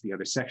amongst the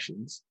other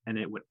sections, and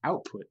it would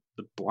output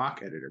the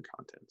block editor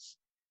contents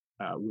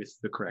with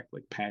the correct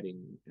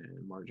padding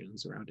and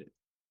margins around it.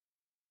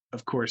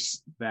 Of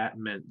course, that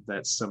meant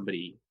that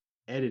somebody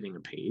editing a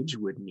page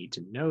would need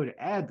to know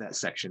to add that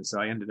section. So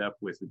I ended up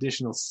with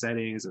additional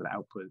settings that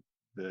output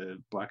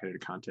the block editor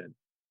content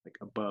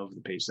above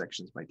the page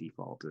sections by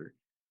default,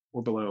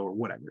 or below, or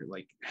whatever.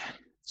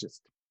 It's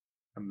just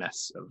a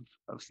mess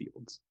of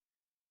fields.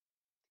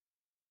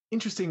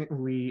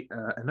 Interestingly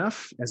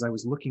enough, as I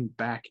was looking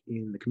back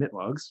in the commit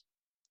logs,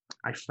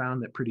 I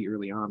found that pretty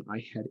early on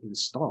I had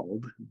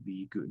installed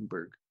the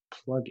Gutenberg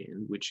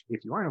plugin, which,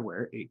 if you aren't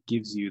aware, it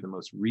gives you the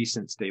most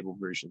recent stable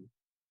version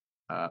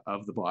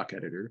of the block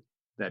editor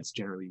that's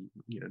generally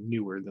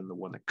newer than the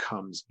one that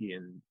comes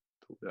in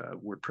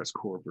WordPress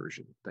core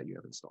version that you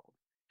have installed.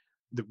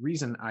 The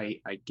reason I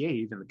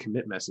gave in the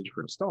commit message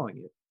for installing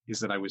it is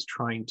that I was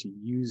trying to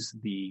use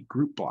the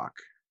group block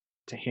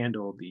to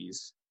handle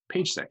these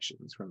page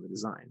sections from the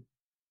design.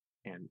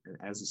 And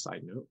as a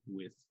side note,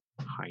 with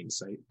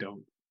hindsight,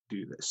 don't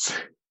do this.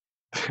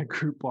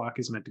 Group block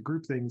is meant to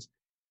group things,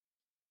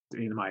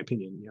 in my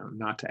opinion,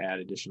 not to add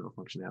additional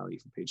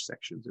functionality for page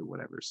sections or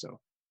whatever. So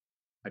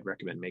I'd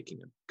recommend making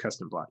a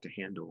custom block to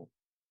handle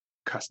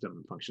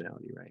custom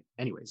functionality, right?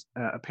 Anyways,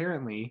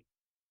 apparently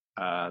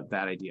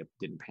that idea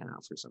didn't pan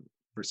out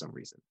for some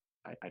reason.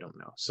 I don't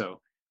know.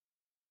 So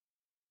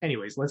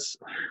anyways, let's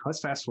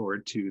fast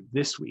forward to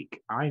this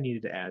week. I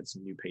needed to add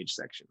some new page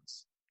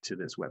sections to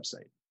this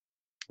website,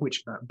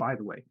 which, by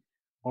the way,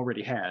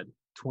 already had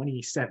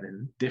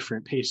 27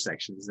 different page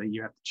sections that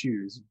you have to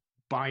choose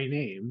by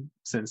name,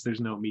 since there's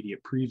no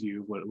immediate preview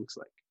of what it looks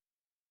like.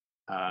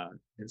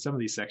 And some of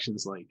these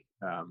sections, like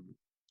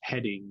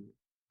heading,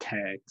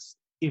 text,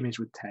 image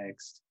with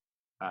text,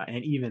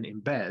 and even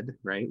embed,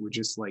 right, were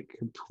just like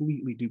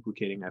completely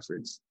duplicating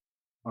efforts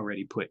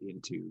already put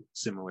into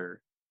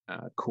similar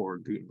core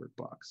Gutenberg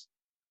blocks.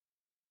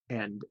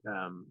 And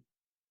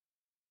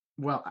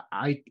well,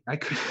 I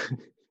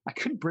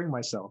couldn't bring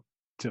myself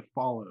to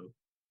follow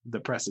the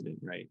precedent,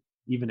 right?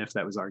 Even if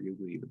that was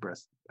arguably the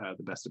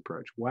best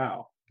approach.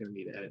 Wow, gonna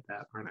need to edit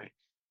that, aren't I?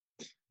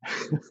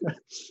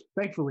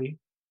 Thankfully,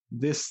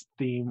 this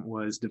theme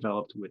was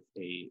developed with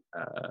a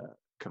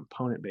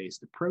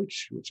component-based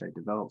approach, which I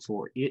developed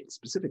for it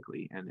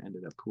specifically, and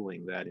ended up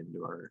pulling that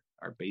into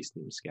our base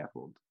theme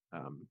scaffold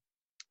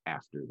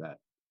after that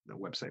the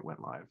website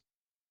went live.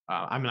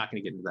 I'm not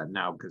going to get into that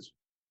now because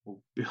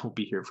we'll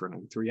be here for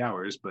another 3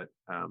 hours, but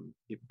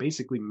it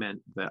basically meant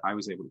that I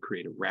was able to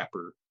create a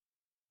wrapper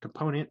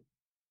component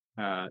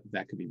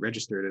that could be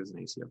registered as an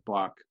ACF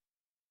block,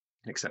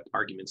 accept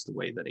arguments the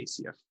way that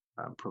ACF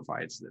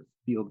provides the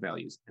field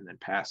values, and then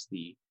pass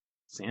the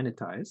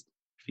sanitized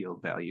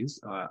field values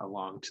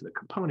along to the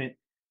component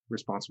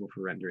responsible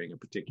for rendering a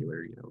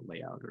particular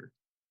layout or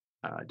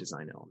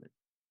design element.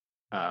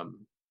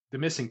 The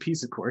missing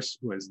piece, of course,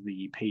 was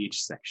the page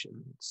section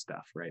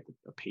stuff, right?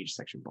 A page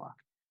section block,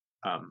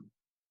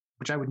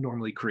 which I would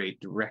normally create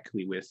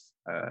directly with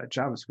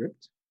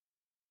JavaScript,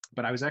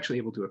 but I was actually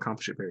able to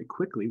accomplish it very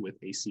quickly with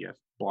ACF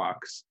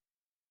blocks,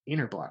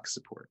 inner block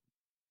support,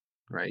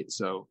 right?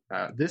 So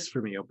this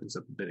for me opens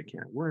up a bit of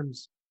can of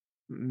worms,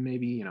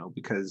 maybe,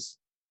 because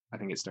I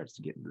think it starts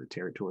to get into the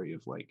territory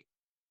of like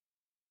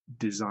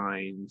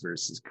design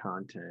versus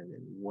content,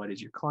 and what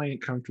is your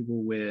client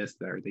comfortable with?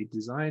 Are they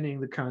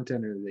designing the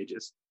content, or are they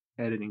just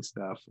editing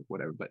stuff or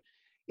whatever? But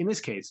in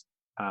this case,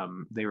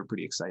 they were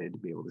pretty excited to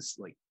be able to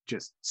like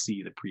just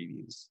see the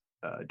previews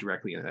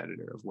directly in the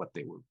editor of what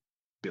they were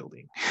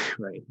building,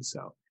 right?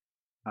 So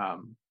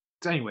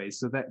anyways,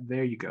 so that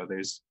there you go.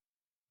 There's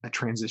a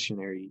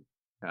transitionary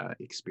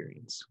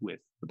experience with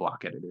the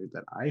block editor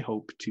that I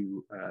hope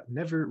to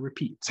never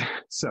repeat.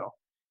 So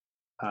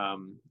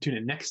tune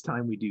in next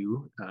time we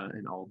do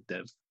an all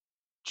dev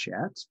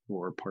chat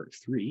for part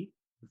 3,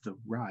 the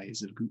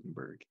rise of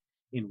Gutenberg,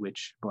 in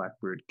which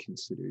Blackbird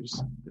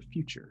considers the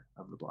future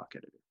of the block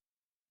editor.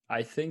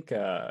 I think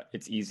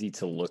it's easy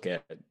to look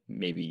at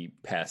maybe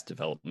past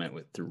development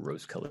through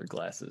rose-colored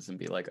glasses and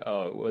be like,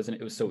 oh,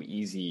 it was so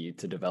easy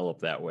to develop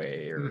that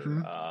way,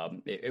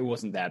 or it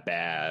wasn't that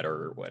bad,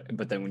 or what.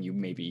 But then when you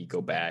maybe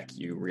go back,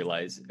 you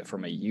realize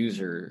from a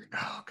user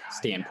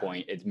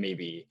standpoint, it's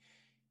maybe...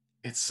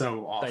 It's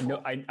so awful.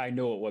 I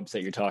know what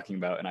website you're talking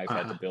about, and I've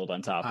had to build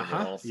on top of it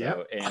also.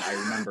 Yep. And I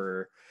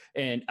remember,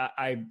 and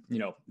I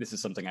this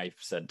is something I've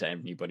said to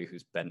anybody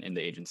who's been in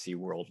the agency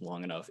world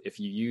long enough. If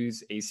you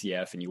use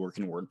ACF and you work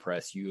in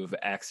WordPress, you have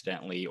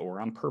accidentally or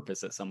on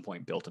purpose at some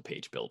point built a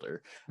page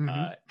builder.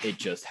 It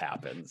just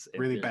happens.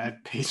 Really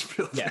bad page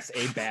builder. Yes,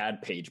 a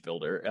bad page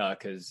builder,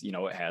 because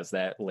it has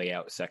that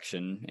layout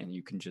section, and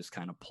you can just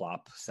kind of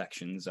plop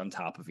sections on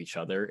top of each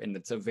other, and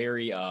it's a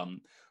very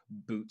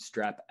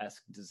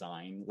bootstrap-esque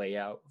design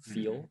layout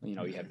feel.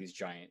 You have these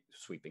giant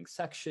sweeping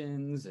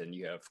sections, and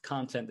you have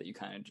content that you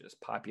kind of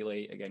just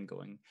populate, again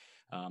going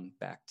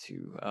back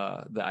to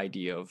the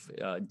idea of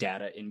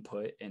data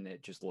input, and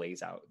it just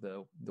lays out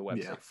the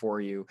website for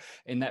you.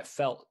 And that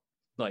felt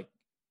like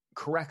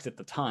correct at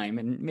the time,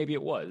 and maybe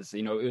it was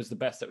it was the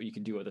best that you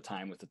could do at the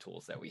time with the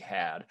tools that we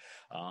had.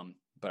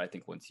 But I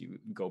think once you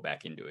go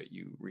back into it,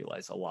 you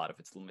realize a lot of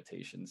its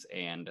limitations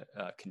and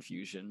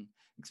confusion,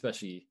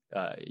 especially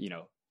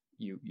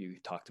you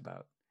talked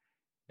about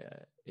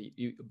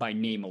by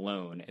name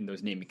alone, and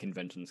those naming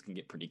conventions can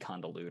get pretty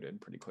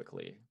convoluted pretty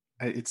quickly.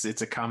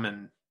 It's a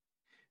common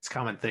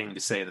thing to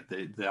say that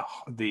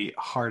the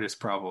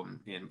hardest problem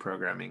in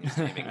programming is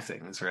naming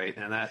things, right?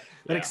 And that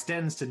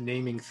extends to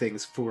naming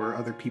things for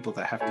other people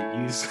that have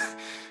to use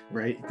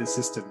right the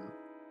system.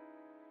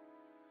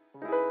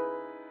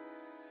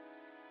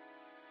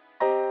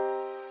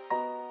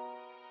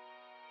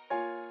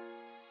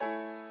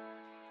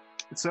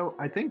 So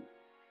I think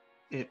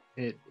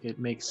it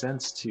makes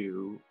sense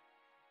to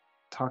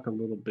talk a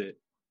little bit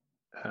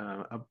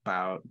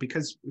about,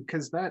 because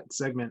that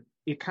segment,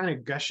 it kind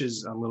of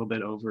gushes a little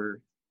bit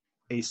over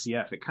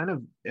ACF. It kind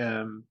of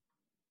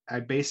I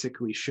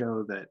basically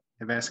show that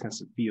advanced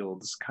custom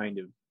fields kind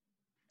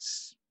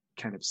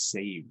of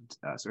saved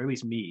us, or at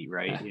least me,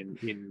 right,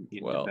 in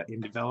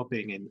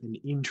developing and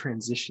in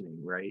transitioning,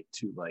 right,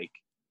 to like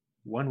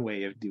one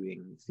way of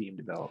doing theme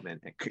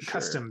development and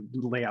custom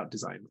layout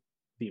design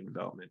theme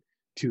development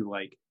to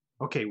like,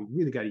 okay, we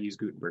really got to use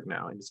Gutenberg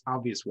now, and it's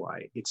obvious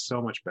why. It's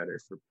so much better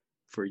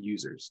for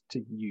users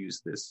to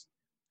use this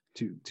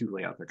to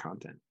lay out their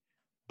content,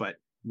 but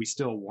we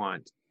still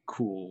want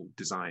cool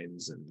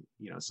designs and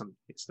some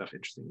stuff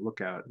interesting to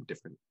look at and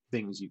different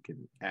things you can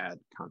add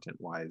content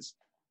wise.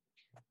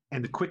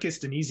 And the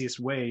quickest and easiest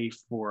way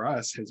for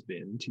us has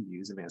been to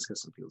use Advanced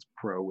Custom Fields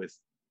Pro with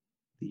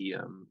the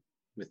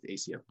with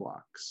ACF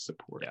blocks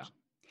support. Yeah.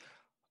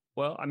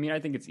 Well, I mean, I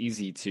think it's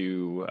easy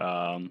to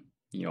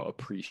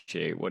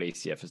appreciate what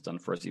ACF has done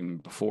for us even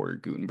before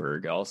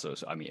Gutenberg also.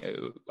 So, I mean,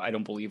 I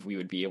don't believe we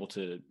would be able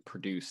to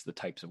produce the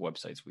types of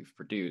websites we've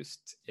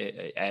produced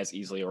as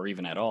easily or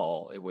even at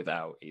all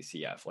without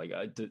ACF. Like,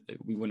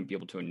 we wouldn't be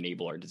able to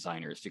enable our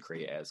designers to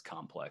create as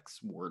complex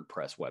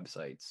WordPress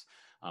websites.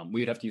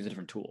 We would have to use a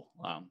different tool.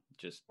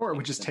 Or it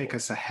would just take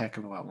us a heck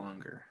of a lot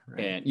longer.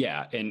 Right?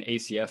 And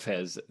ACF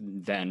has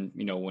then,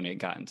 when it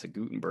got into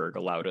Gutenberg,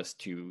 allowed us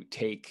to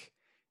take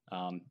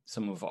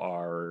some of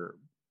our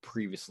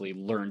previously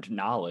learned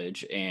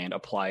knowledge and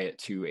apply it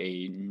to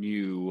a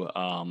new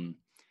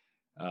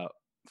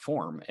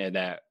form, and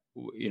that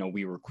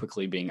we were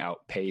quickly being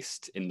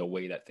outpaced in the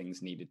way that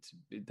things needed to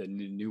be, the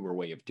newer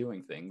way of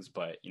doing things.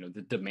 But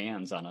the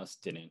demands on us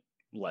didn't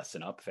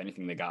lessen up. If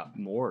anything, they got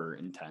more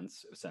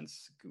intense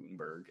since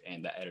Gutenberg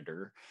and the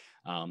editor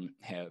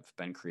have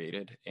been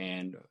created,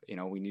 and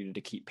we needed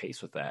to keep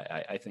pace with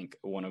that. I think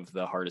one of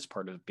the hardest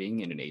part of being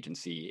in an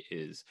agency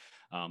is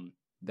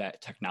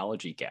that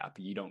technology gap.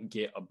 You don't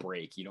get a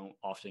break. You don't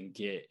often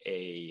get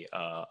a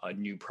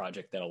new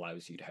project that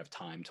allows you to have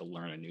time to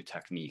learn a new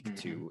technique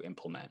to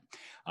implement.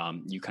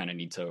 You kind of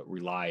need to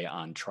rely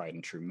on tried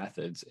and true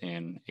methods,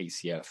 and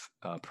ACF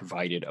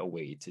provided a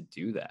way to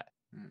do that.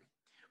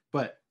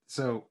 But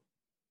so,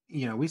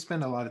 we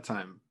spend a lot of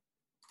time,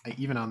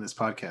 even on this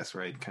podcast,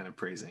 right, kind of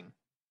praising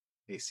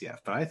ACF.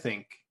 But I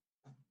think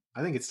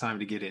it's time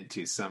to get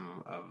into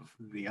some of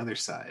the other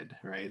side,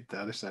 right? The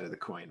other side of the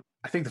coin.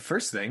 I think the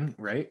first thing,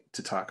 right,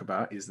 to talk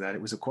about is that it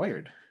was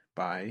acquired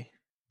by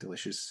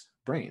Delicious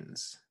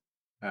Brains.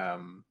 I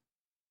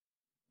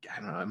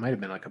don't know. It might have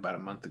been like about a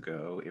month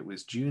ago. It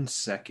was June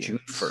 2nd. June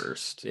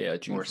 1st. Yeah,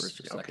 June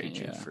 1st. Okay,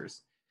 June 1st,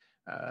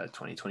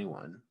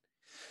 2021.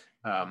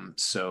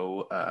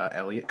 So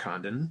Elliot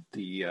Condon,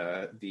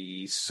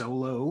 the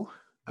solo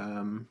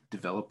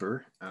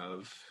developer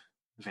of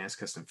Advanced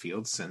Custom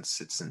Fields since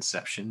its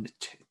inception,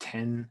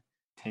 10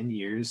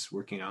 years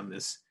working on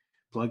this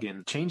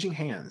plugin, changing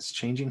hands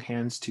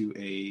to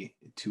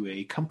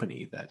a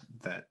company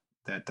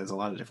that does a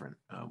lot of different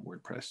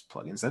WordPress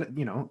plugins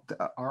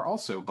that are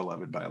also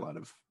beloved by a lot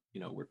of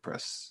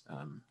WordPress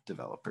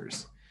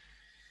developers.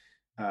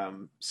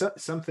 So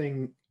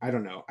something, I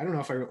don't know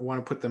if I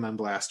want to put them on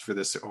blast for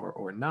this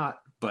or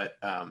not, but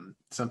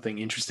something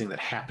interesting that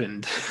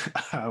happened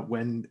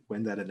when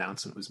that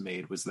announcement was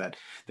made was that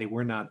they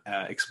were not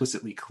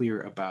explicitly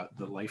clear about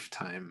the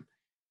lifetime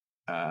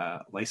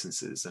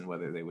licenses and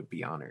whether they would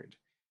be honored.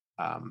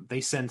 They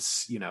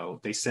since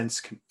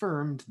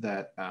confirmed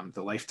that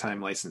the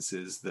lifetime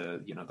licenses,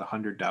 the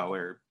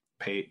 $100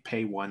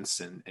 pay once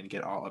and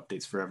get all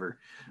updates forever,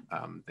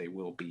 they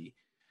will be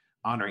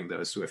honoring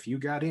those. So if you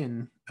got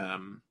in,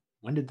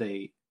 when did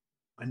they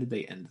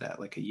end that?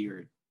 Like a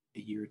year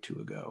or two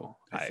ago,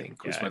 I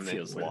think. Was when it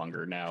feels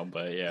longer now,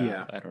 but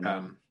yeah, I don't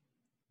know.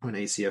 When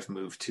ACF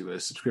moved to a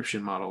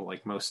subscription model,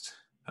 like most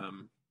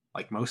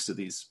of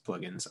these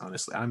plugins,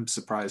 honestly, I'm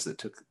surprised it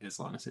took as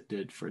long as it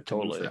did for it to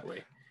move that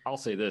way. I'll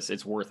say this: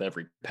 it's worth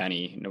every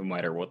penny, no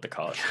matter what the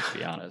cost. To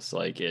be honest,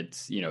 like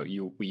it's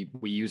we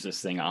use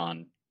this thing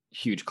on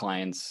huge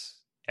clients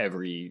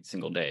every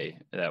single day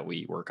that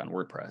we work on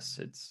WordPress.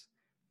 It's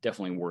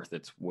definitely worth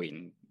its weight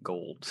in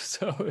gold.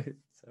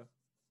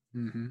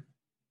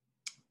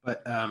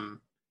 But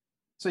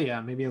so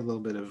yeah, maybe a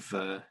little bit of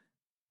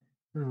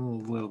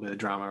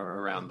drama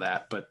around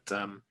that. But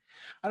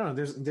I don't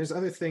know. There's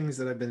other things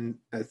that I've been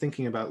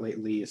thinking about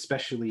lately,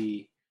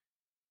 especially.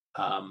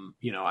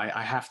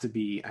 I have to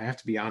be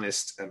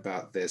honest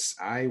about this.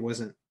 I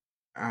wasn't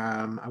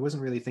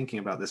really thinking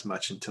about this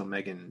much until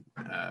Megan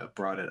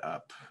brought it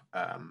up.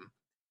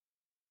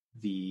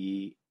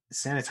 The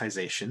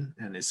sanitization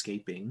and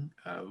escaping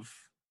of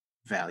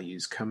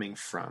values coming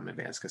from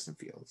Advanced Custom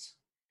Fields,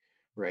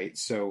 right?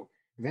 So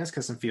Advanced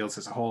Custom Fields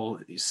has a whole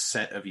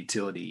set of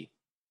utility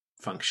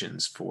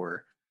functions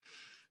for,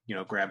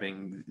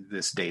 grabbing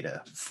this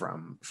data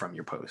from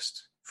your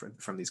post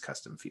from these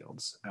custom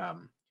fields.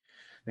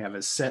 They have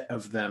a set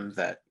of them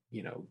that,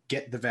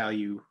 get the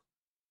value,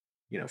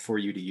 for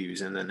you to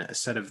use, and then a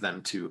set of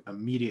them to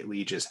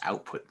immediately just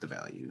output the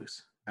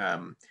values.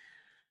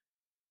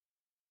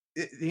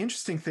 The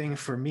interesting thing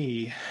for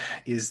me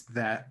is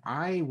that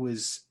I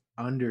was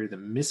under the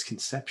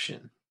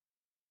misconception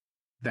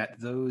that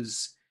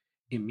those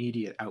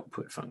immediate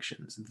output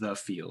functions, the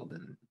field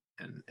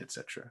and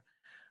etc.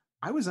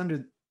 I was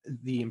under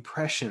the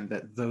impression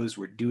that those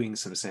were doing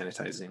some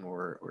sanitizing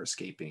or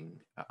escaping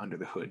under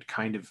the hood,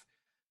 kind of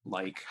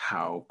like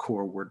how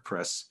core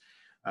WordPress,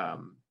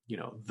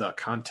 the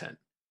content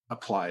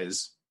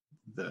applies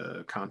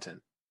the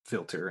content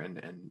filter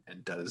and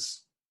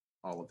does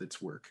all of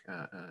its work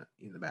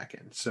in the back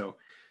end. So,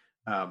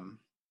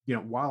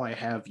 while I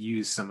have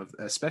used some of,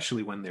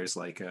 especially when there's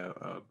like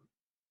a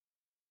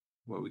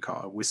what we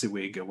call a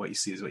WYSIWYG, what you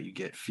see is what you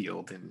get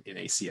field in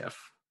ACF,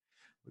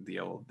 the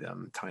old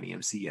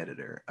TinyMC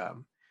editor,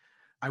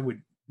 I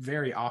would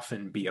very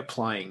often be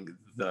applying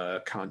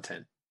the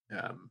content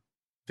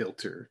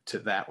filter to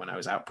that when I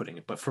was outputting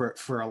it. But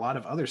for a lot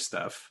of other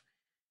stuff,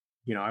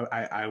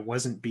 I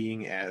wasn't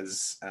being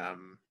as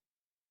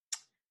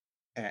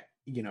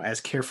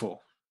as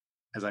careful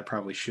as I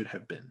probably should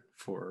have been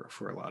for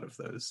a lot of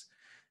those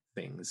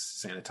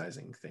things,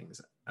 sanitizing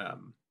things.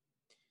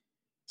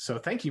 So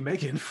thank you,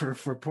 Megan,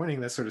 for pointing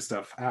that sort of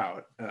stuff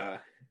out.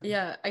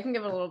 Yeah, I can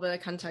give a little bit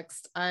of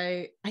context.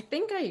 I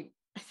think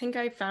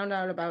I found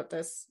out about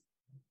this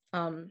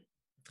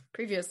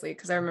previously,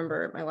 because I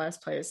remember at my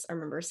last place, I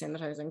remember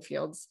sanitizing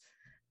fields,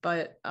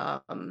 but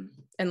and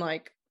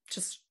like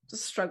just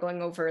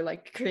struggling over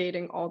like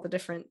creating all the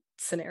different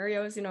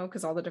scenarios,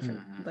 because all the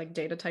different like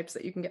data types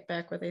that you can get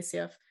back with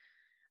ACF,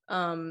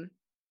 and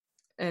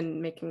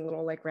making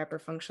little like wrapper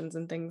functions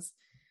and things.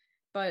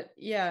 But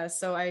yeah,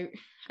 so I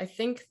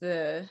think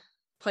the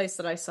place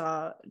that I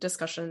saw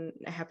discussion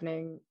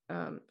happening,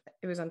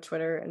 it was on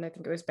Twitter, and I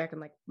think it was back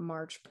in like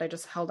March, but I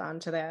just held on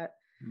to that.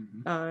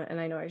 And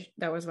I know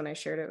that was when I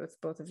shared it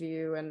with both of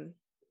you and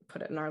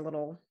put it in our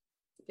little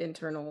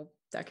internal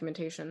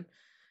documentation.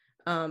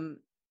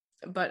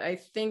 But I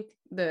think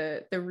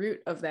the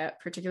root of that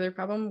particular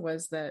problem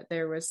was that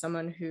there was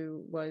someone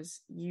who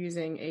was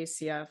using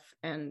ACF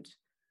and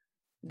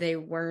they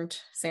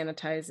weren't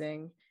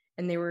sanitizing,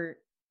 and they were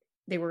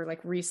like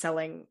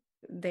reselling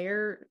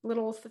their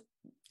little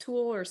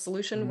tool or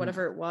solution,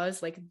 whatever it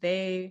was. Like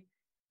they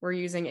were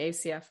using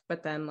ACF,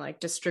 but then like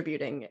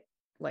distributing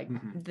like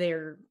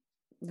their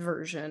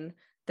version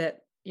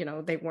that,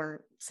 they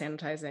weren't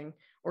sanitizing,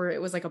 or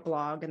it was like a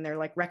blog and they're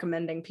like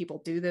recommending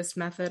people do this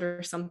method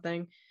or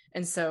something.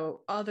 And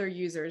so other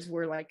users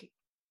were like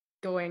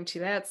going to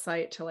that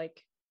site to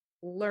like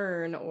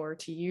learn or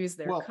to use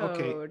their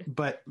code.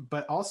 Okay.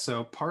 But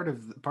also part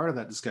of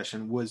that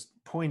discussion was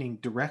pointing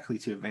directly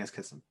to Advanced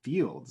Custom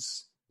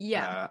Fields.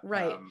 Yeah,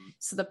 right.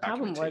 So the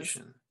problem was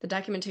the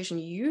documentation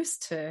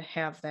used to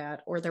have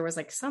that, or there was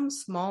like some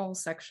small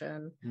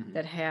section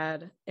that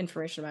had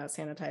information about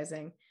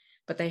sanitizing,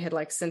 but they had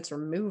like since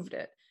removed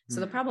it. So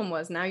the problem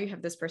was now you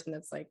have this person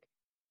that's like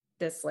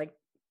this like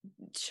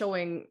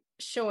showing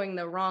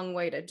the wrong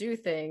way to do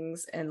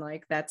things, and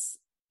like that's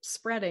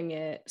spreading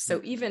it.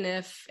 So even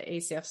if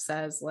ACF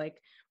says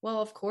like,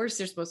 well, of course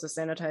you're supposed to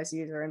sanitize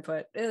user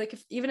input, like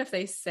even if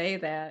they say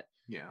that,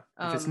 if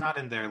it's not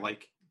in there,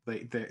 like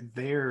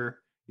their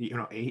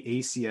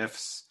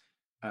ACF's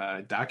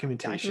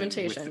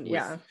documentation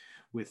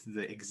with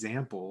the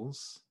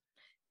examples.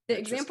 The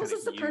examples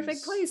is the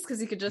perfect place,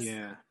 because you could just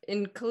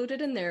include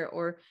it in there,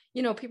 or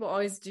people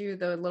always do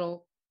the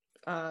little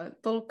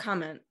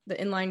comment, the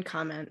inline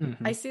comment.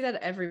 I see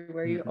that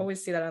everywhere. You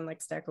always see that on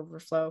like Stack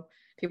Overflow.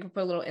 People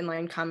put a little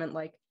inline comment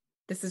like,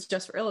 this is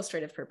just for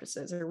illustrative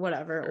purposes or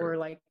whatever, or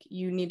like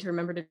you need to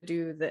remember to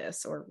do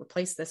this or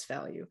replace this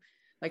value.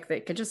 Like they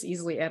could just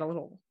easily add a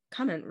little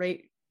comment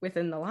right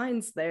within the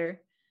lines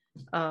there.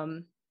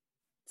 So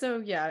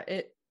yeah,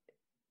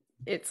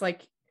 it's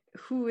like,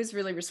 who is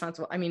really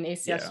responsible? I mean,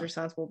 ACF's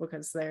responsible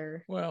because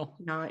they're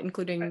not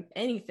including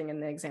anything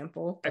in the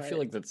example. I feel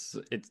like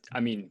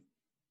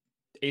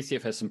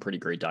ACF has some pretty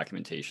great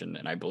documentation,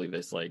 and I believe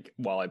it's like,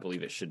 while I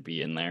believe it should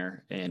be in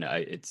there, and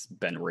it's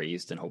been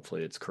raised, and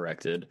hopefully it's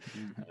corrected.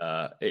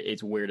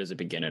 It's where does it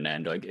begin and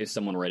end? Like, if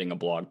someone writing a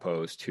blog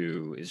post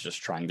who is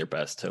just trying their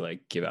best to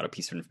like give out a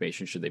piece of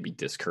information, should they be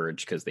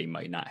discouraged because they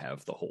might not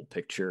have the whole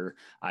picture?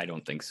 I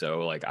don't think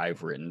so. Like,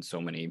 I've written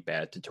so many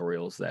bad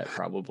tutorials that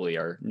probably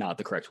are not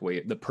the correct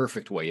way, the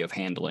perfect way of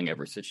handling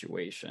every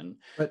situation.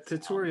 But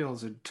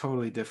tutorials are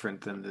totally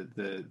different than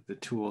the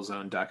tool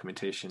zone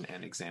documentation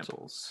and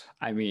examples.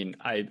 I mean,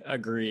 I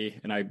agree,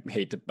 and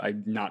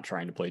I'm not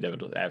trying to play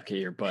devil's advocate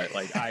here, but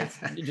like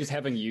I've just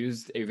having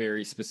used a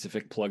very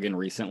specific plugin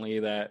recently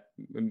that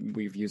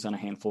we've used on a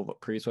handful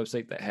of previous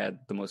websites that had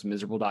the most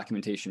miserable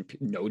documentation,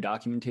 no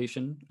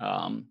documentation,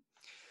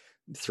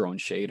 throwing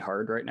shade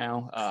hard right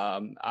now.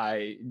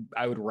 I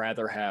would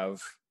rather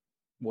have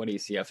what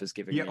ACF is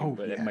giving me,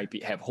 but it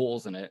might have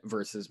holes in it,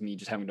 versus me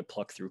just having to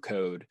pluck through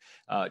code,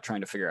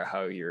 trying to figure out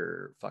how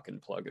your fucking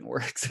plugin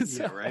works.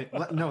 Yeah, right.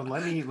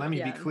 Let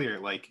me be clear.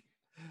 Like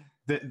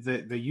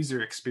the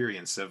user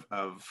experience of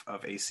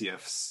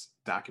ACF's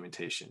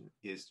documentation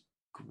is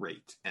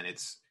great, and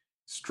it's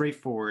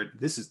straightforward.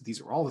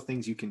 These are all the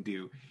things you can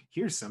do.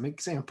 Here's some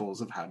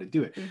examples of how to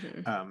do it.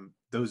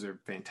 Those are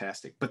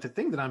fantastic. But the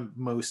thing that I'm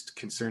most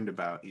concerned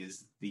about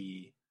is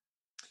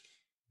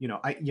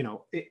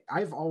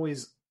I've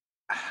always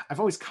I've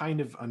always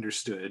kind of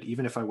understood,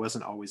 even if I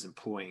wasn't always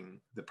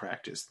employing the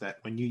practice, that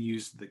when you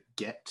use the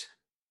get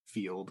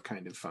field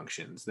kind of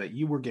functions, that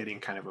you were getting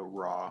kind of a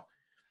raw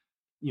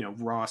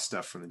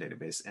stuff from the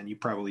database, and you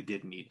probably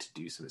did need to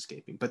do some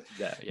escaping. But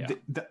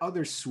the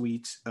other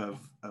suite of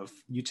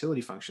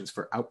utility functions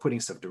for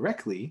outputting stuff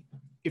directly,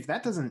 if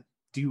that doesn't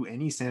do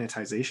any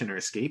sanitization or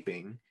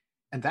escaping,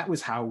 and that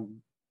was how,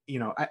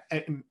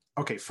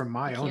 okay, from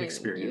my own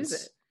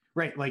experience,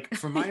 right? Like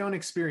from my own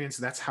experience,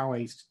 that's how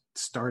I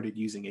started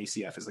using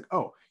ACF. Is like,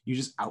 oh, you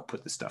just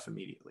output the stuff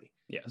immediately.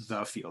 Yes.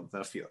 The field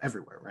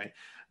everywhere, right?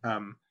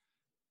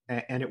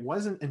 And it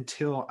wasn't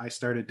until I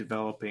started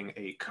developing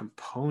a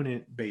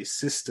component-based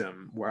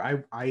system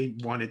where I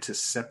wanted to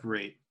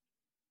separate,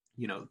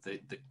 the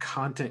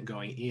content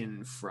going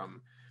in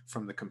from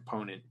the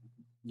component,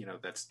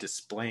 that's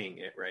displaying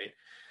it, right?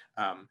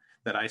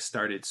 That I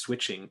started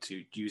switching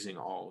to using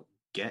all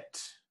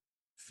get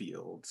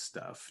field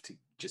stuff to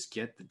just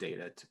get the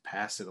data to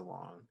pass it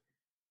along.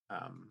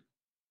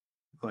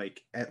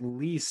 Like at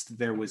least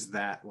there was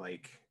that,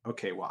 like,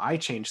 okay, well, I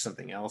changed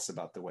something else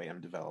about the way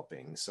I'm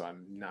developing, so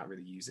I'm not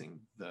really using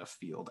the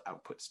field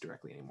outputs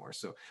directly anymore.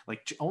 So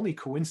like only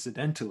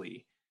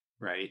coincidentally,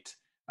 right,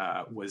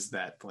 was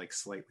that like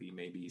slightly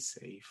maybe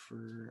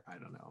safer. I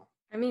don't know.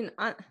 I mean,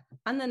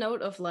 on the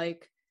note of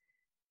like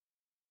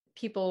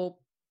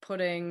people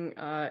putting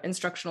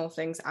instructional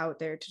things out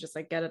there to just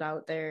like get it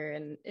out there,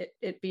 and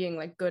it being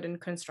like good and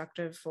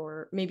constructive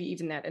for maybe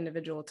even that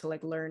individual to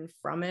like learn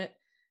from it.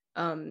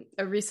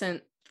 A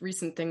recent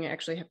thing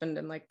actually happened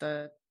in like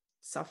the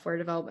software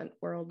development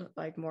world,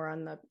 like more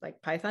on the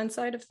like Python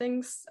side of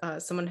things.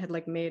 Someone had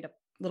like made a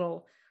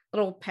little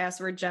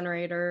password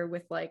generator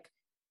with like,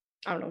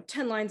 I don't know,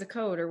 10 lines of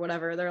code or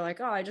whatever. They're like,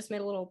 oh, I just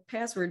made a little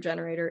password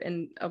generator,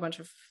 and a bunch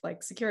of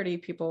like security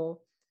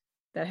people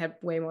that had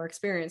way more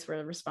experience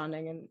were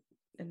responding,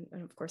 and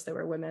of course they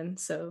were women,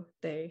 so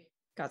they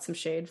got some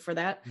shade for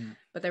that.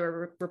 But they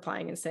were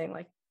replying and saying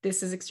like,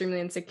 this is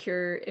extremely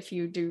insecure. If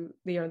you do,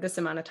 this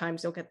amount of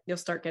times, you'll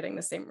start getting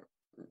the same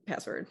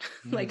password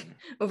like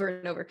over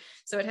and over.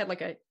 So it had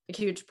like a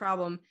huge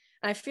problem.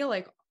 And I feel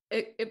like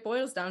it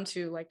boils down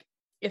to like,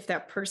 if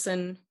that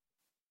person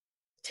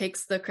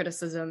takes the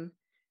criticism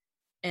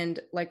and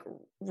like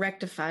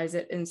rectifies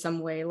it in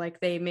some way,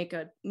 like they make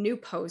a new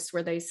post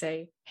where they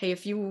say, hey,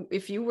 if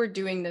you were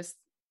doing this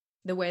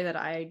the way that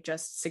I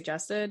just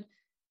suggested,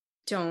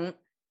 don't,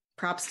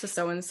 props to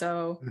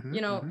so-and-so,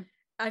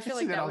 I feel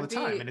like that would be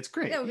time, and it's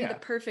great. That would be the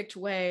perfect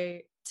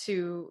way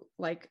to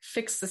like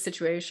fix the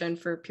situation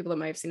for people that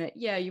might have seen it.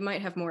 Yeah, you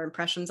might have more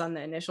impressions on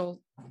the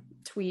initial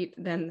tweet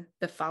than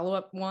the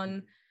follow-up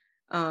one.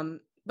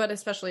 But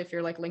especially if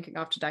you're like linking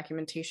off to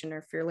documentation, or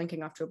if you're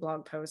linking off to a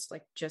blog post,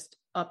 like just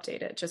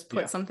update it. Just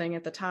put something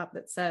at the top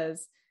that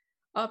says,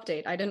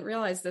 update. I didn't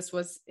realize this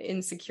was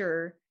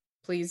insecure.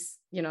 Please,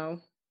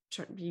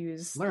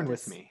 use learn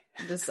with me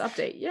this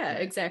update. Yeah,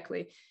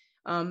 exactly.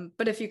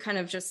 But if you kind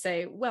of just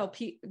say, well,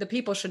 the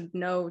people should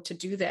know to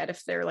do that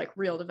if they're like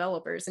real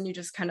developers, and you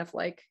just kind of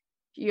like,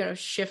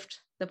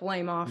 shift the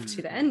blame off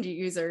to the end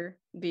user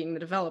being the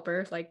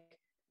developer, like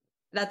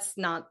that's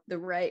not the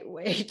right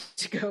way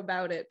to go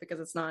about it, because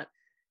it's not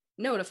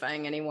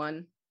notifying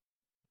anyone.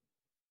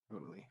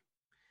 Totally.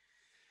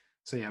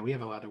 So yeah, we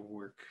have a lot of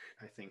work,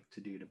 I think,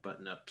 to do to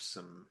button up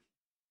some.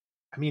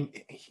 I mean,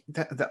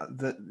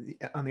 the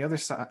on the other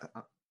side,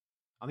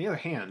 on the other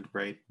hand,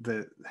 right,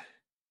 the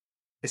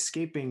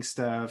escaping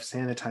stuff,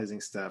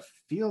 sanitizing stuff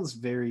feels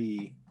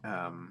very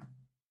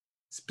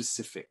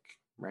specific,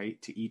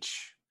 right, to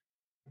each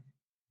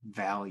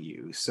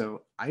value.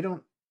 So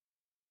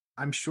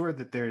I'm sure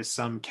that there is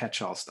some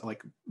catch-all stuff,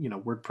 like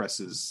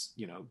WordPress's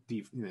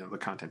the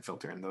content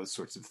filter and those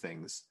sorts of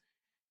things.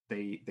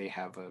 They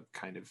have a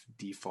kind of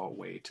default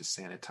way to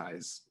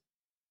sanitize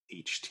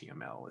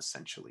HTML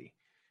essentially,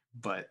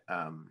 but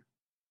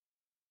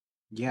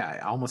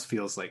it almost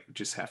feels like you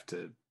just have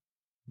to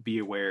be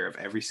aware of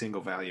every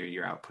single value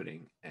you're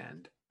outputting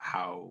and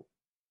how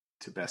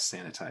to best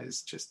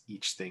sanitize just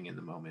each thing in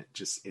the moment.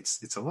 Just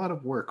it's a lot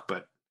of work,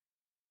 but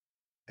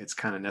it's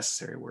kind of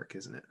necessary work,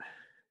 isn't it?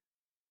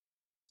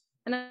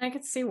 And I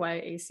could see why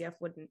ACF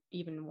wouldn't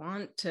even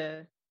want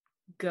to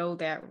go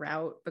that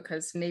route,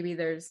 because maybe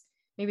the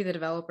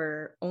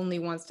developer only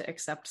wants to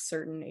accept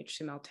certain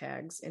HTML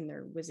tags in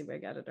their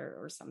WYSIWYG editor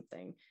or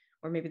something,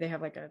 or maybe they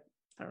have like a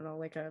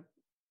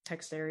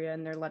text area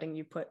and they're letting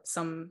you put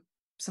some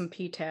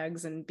P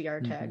tags and BR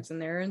tags in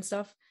there and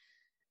stuff.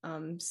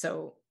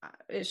 So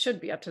it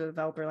should be up to the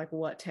developer, like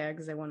what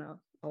tags they want to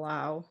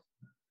allow.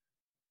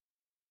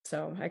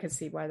 So I could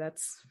see why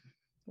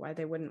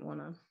they wouldn't want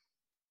to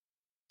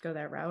go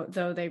that route,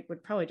 though they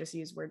would probably just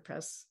use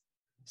WordPress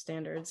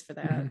standards for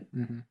that.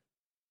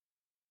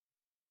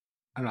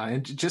 I don't know.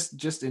 And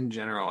just in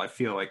general, I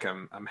feel like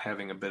I'm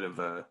having a bit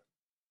of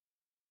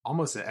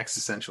almost an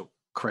existential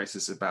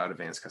crisis about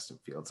advanced custom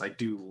fields. I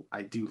do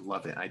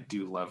love it. I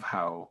do love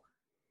how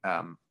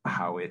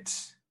it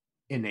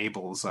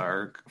enables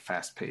our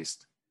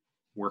fast-paced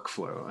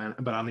workflow.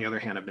 But on the other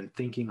hand, I've been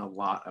thinking a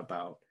lot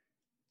about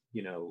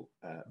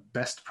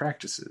best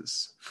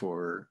practices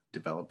for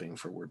developing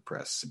for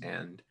WordPress,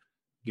 and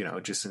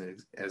just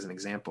as an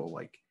example,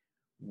 like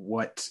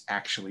what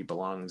actually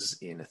belongs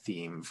in a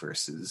theme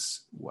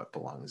versus what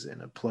belongs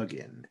in a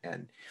plugin.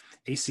 And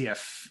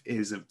ACF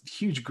is a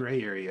huge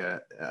gray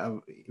area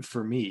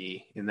for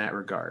me in that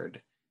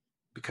regard,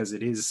 because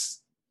it is,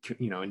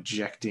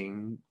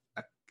 injecting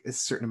a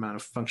certain amount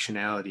of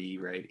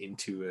functionality right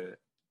into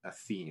a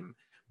theme.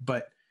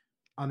 But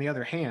on the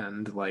other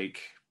hand, like,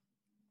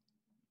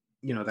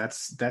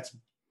 that's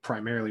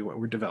primarily what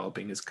we're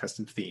developing is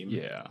custom theme.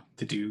 Yeah.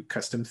 To do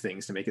custom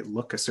things to make it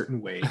look a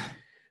certain way.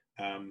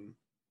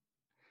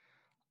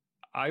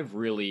 I've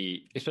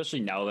really,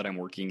 especially now that I'm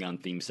working on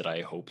themes that I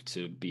hope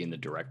to be in the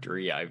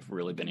directory, I've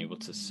really been able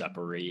to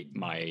separate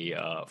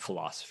my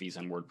philosophies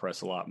on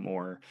WordPress a lot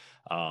more.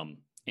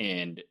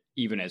 And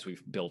even as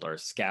we've built our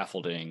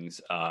scaffoldings,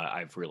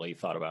 I've really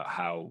thought about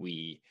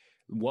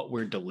what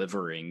we're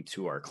delivering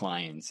to our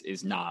clients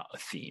is not a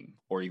theme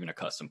or even a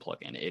custom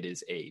plugin. It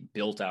is a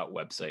built out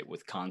website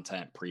with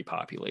content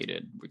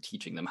pre-populated. We're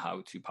teaching them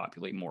how to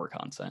populate more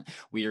content.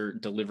 We are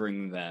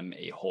delivering them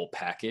a whole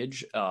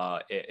package.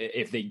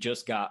 If they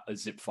just got a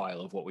zip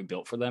file of what we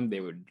built for them, they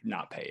would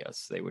not pay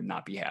us. They would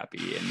not be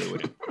happy, and they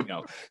would,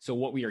 so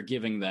what we are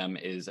giving them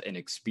is an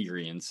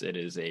experience. It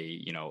is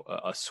a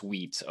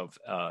suite of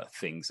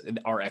things,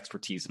 our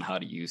expertise in how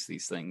to use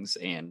these things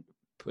and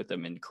put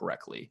them in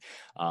correctly,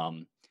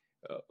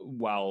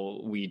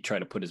 while we try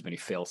to put as many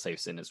fail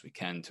safes in as we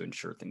can to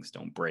ensure things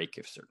don't break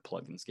if certain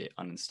plugins get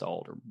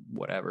uninstalled or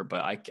whatever.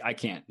 But I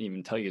can't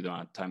even tell you the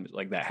amount of times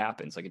like that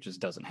happens. Like, it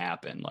just doesn't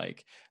happen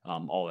like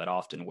all that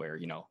often where,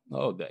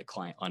 the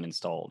client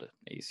uninstalled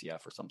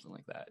ACF or something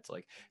like that. It's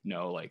like,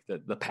 no, like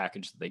the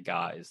package that they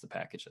got is the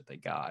package that they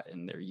got,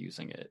 and they're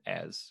using it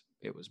as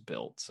it was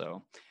built.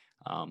 So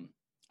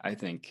I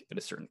think at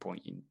a certain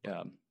point,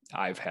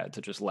 I've had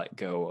to just let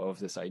go of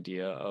this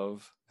idea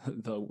of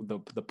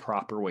the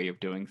proper way of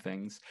doing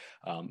things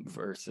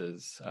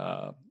versus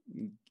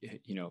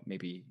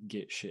maybe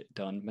get shit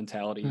done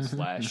mentality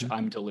 /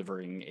 I'm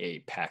delivering a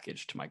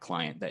package to my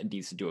client that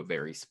needs to do a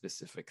very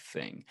specific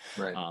thing,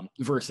 right?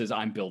 Versus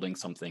I'm building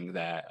something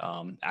that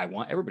I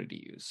want everybody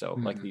to use. So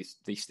like these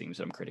themes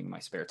that I'm creating in my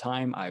spare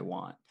time, I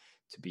want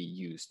to be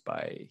used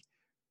by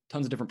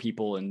tons of different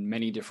people in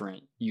many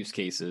different use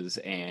cases,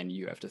 and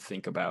you have to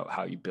think about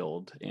how you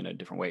build in a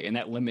different way, and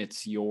that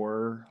limits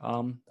your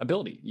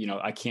ability.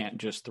 I can't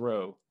just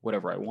throw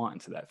whatever I want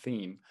into that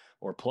theme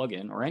or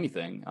plugin or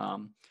anything,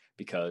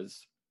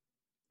 because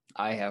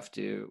I have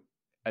to.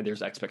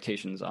 There's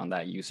expectations on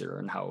that user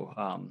and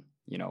how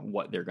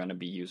what they're going to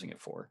be using it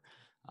for.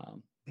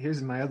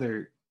 Here's my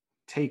other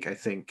take, I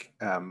think,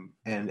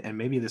 and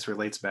maybe this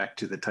relates back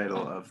to the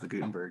title of the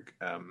Gutenberg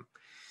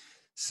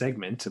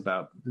segment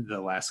about the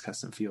last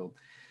custom field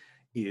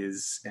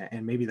is,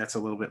 and maybe that's a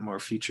little bit more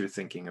future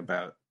thinking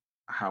about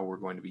how we're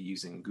going to be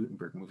using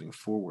Gutenberg moving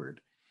forward.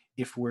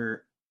 If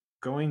we're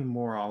going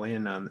more all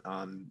in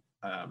on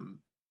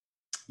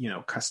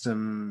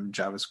custom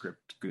JavaScript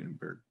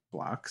Gutenberg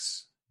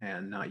blocks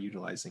and not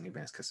utilizing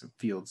advanced custom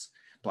fields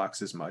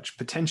blocks as much,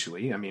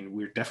 potentially, I mean,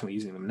 we're definitely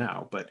using them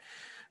now, but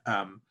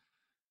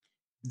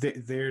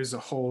there's a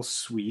whole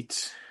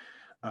suite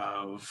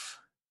of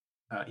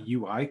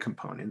UI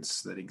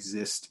components that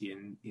exist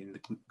in the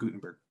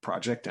Gutenberg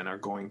project and are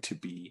going to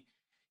be,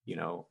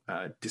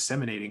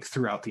 disseminating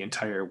throughout the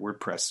entire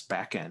WordPress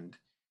backend.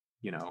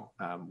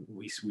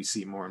 We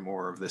see more and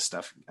more of this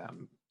stuff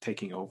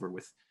taking over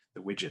with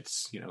the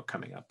widgets,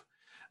 coming up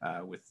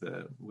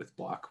with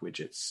block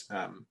widgets.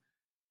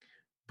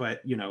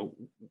 But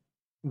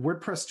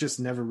WordPress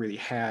just never really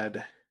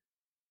had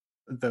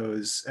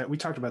those. We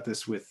talked about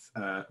this with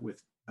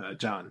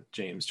John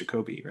James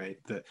Jacoby, right?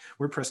 The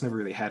WordPress never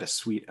really had a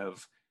suite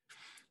of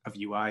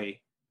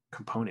UI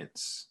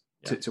components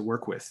to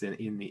work with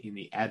in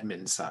the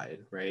admin side,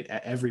 right?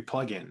 Every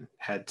plugin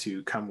had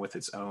to come with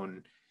its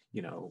own,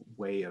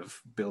 way of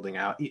building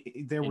out.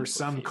 There were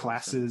some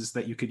classes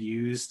that you could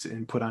use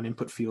and put on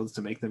input fields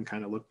to make them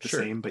kind of look the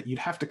same, but you'd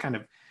have to kind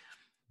of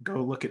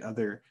go look at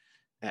other,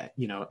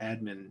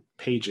 admin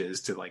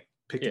pages to like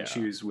pick and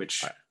choose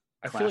which.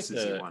 I feel like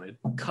the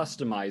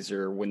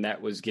customizer, when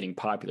that was getting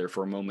popular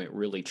for a moment,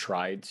 really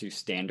tried to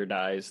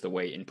standardize the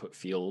way input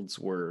fields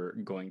were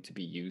going to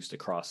be used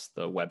across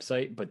the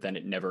website, but then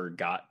it never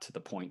got to the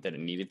point that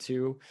it needed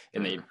to.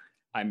 And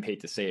I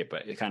hate to say it,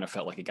 but it kind of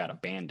felt like it got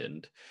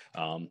abandoned.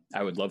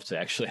 I would love to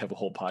actually have a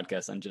whole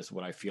podcast on just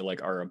what I feel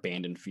like are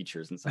abandoned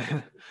features inside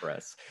of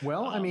WordPress.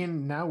 Well, I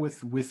mean, now with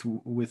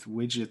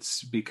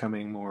widgets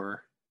becoming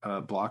more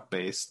block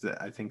based,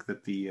 I think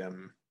that the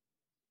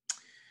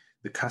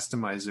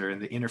customizer and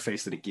the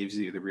interface that it gives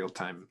you, the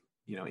real-time,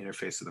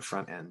 interface to the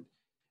front end,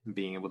 and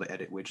being able to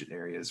edit widget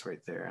areas right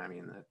there. I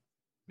mean, that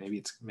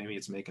maybe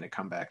it's making a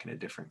comeback in a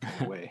different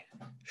kind of way.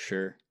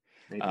 Sure.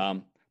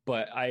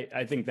 But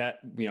I think that,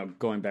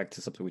 going back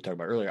to something we talked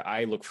about earlier,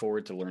 I look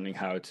forward to learning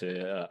how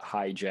to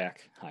hijack,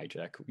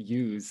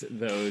 use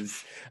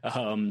those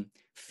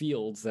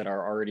fields that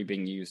are already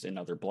being used in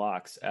other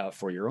blocks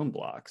for your own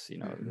blocks. You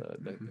know,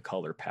 the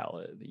color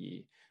palette,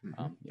 the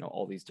you know,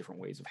 all these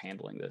different ways of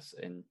handling this,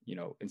 and you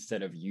know,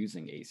 instead of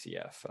using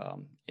ACF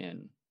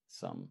in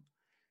some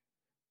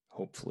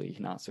hopefully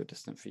not so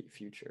distant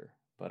future.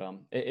 But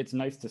it's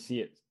nice to see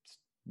it,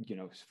 you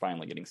know,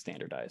 finally getting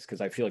standardized,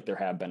 because I feel like there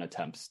have been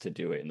attempts to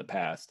do it in the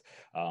past.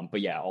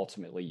 But yeah,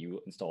 ultimately you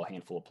install a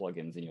handful of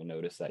plugins and you'll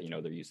notice that, you know,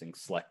 they're using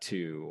Select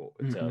 2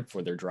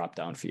 for their drop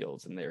down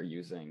fields, and they're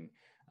using,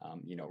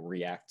 you know,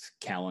 React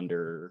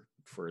Calendar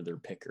for their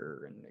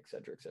picker, and et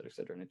cetera, et cetera, et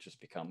cetera. And it's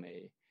just become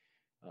a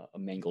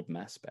mangled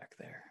mess back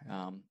there.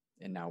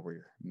 And now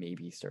we're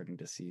maybe starting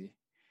to see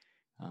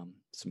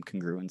some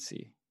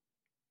congruency.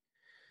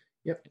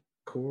 Yep.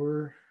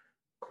 Core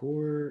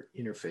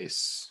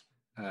interface,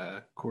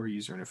 core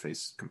user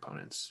interface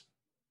components.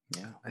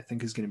 Yeah, I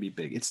think is going to be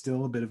big. It's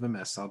still a bit of a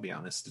mess, I'll be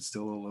honest. It's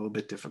still a little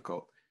bit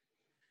difficult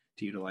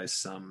to utilize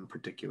some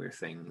particular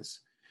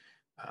things.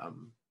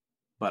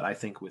 But I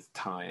think with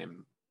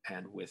time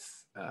and with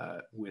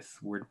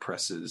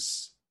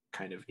WordPress's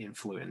kind of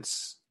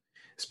influence,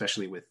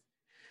 especially with,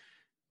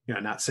 you know,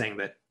 not saying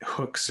that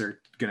hooks are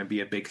going to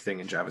be a big thing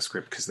in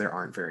JavaScript, because there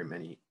aren't very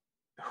many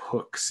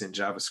hooks in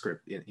JavaScript,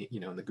 you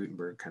know, in the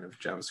Gutenberg kind of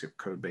JavaScript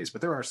code base,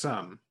 but there are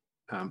some.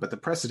 But the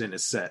precedent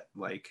is set.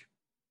 Like,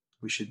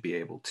 we should be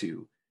able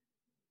to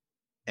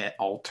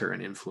alter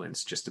and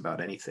influence just about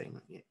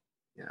anything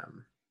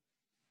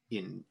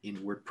in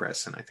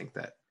WordPress, and I think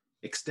that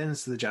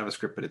extends to the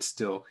JavaScript. But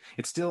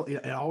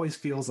it always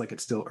feels like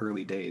it's still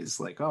early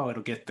days. Like, oh,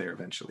 it'll get there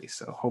eventually.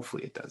 So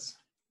hopefully it does.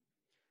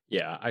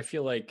 Yeah, I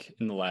feel like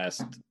in the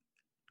last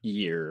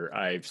year,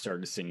 I've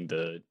started seeing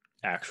the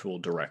actual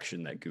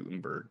direction that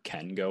Gutenberg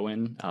can go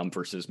in,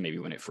 versus maybe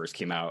when it first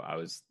came out, I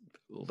was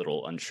a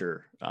little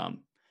unsure.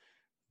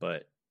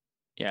 But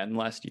yeah, in the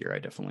last year, I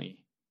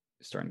definitely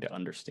starting to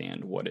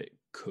understand what it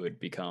could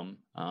become.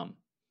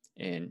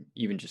 And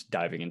even just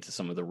diving into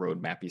some of the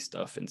roadmappy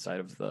stuff inside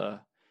of the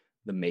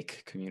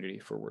Make community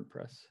for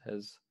WordPress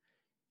has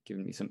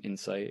given me some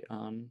insight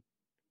on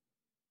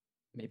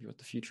maybe what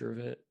the future of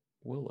it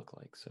will look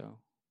like. So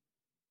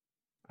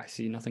I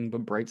see nothing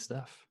but bright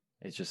stuff.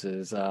 It just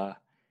is a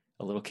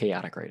little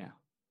chaotic right now.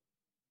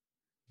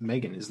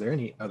 Megan, is there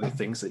any other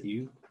things that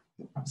you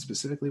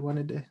specifically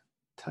wanted to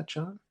touch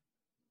on?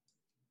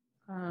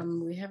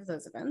 We have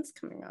those events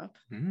coming up.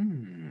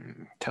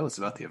 Tell us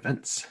about the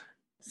events.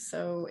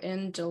 So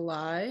in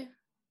July,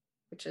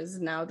 which is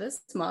now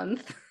this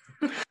month,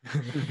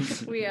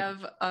 we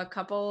have a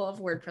couple of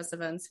WordPress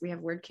events. We have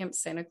WordCamp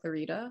Santa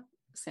Clarita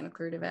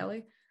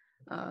Valley,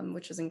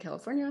 which is in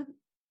California,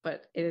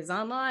 but it is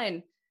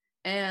online.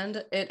 And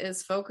it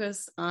is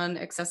focused on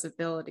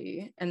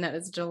accessibility, and that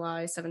is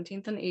July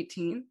 17th and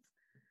 18th.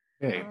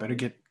 Okay, better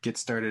get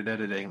started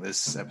editing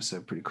this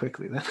episode pretty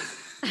quickly then.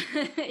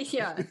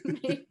 Yeah,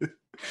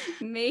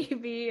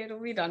 maybe it'll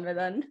be done by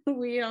then.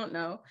 We don't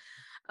know.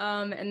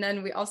 And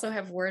then we also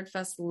have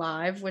WordFest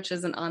Live, which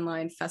is an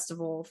online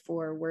festival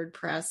for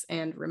WordPress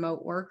and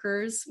remote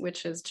workers,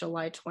 which is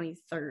July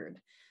 23rd.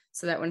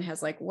 So that one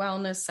has like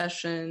wellness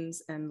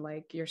sessions and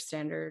like your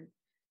standard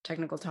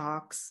technical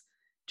talks,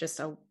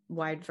 just a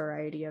wide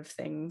variety of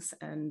things,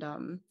 and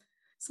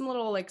some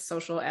little like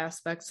social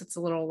aspects. It's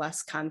a little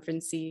less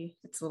conference-y.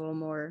 It's a little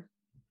more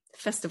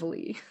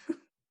festival-y.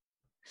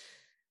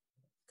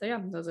 So yeah,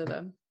 those are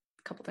the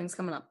couple things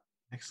coming up.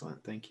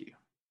 Excellent. Thank you.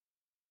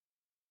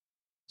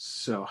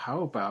 So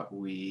how about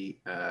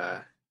we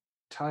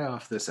tie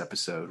off this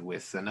episode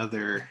with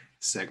another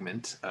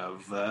segment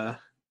of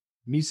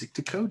music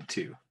to code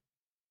to.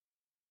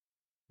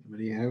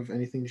 Anybody have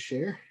anything to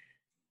share?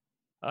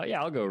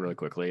 Yeah, I'll go really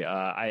quickly.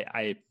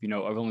 I you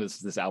know, I've only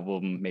listened to this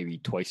album maybe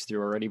twice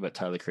through already, but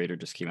Tyler, the Creator,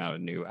 just came out a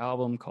new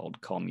album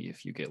called Call Me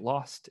If You Get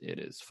Lost. It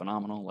is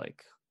phenomenal,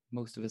 like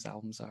most of his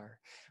albums are.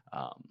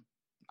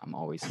 I'm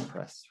always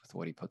impressed with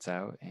what he puts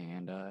out,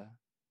 and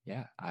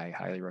yeah, I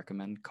highly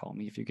recommend Call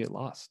Me If You Get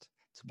Lost.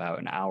 It's about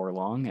an hour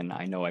long, and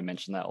I know I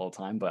mention that all the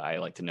time, but I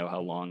like to know how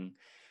long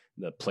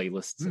the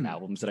playlists and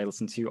albums that I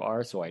listen to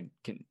are, so I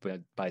can, by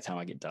the time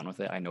I get done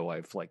with it, I know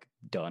I've like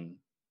done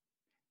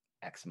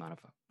X amount of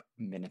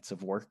minutes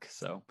of work.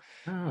 So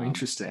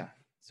interesting. Yeah.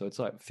 So it's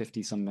like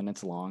 50 some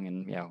minutes long,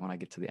 and yeah, when I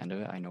get to the end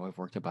of it, I know I've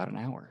worked about an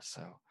hour.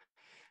 So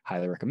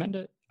highly recommend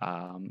it.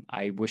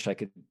 I wish I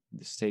could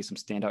say some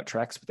standout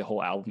tracks, but the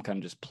whole album kind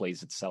of just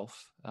plays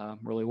itself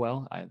really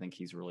well. I think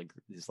his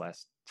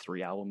last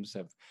 3 albums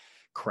have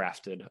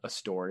crafted a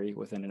story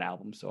within an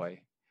album, so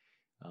I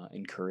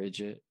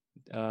encourage it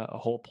a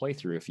whole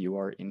playthrough if you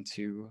are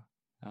into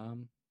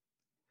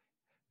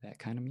that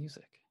kind of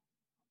music.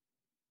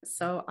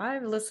 So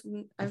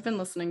I've been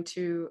listening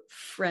to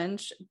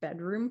French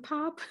bedroom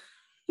pop,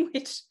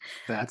 which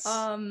that's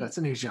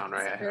a new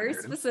genre. Very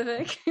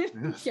specific.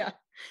 Yeah.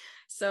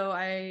 So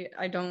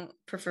I don't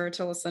prefer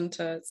to listen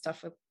to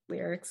stuff with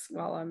lyrics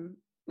while I'm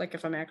like,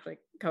 if I'm actually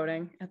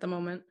coding at the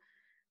moment,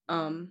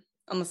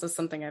 unless it's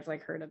something I've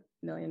like heard a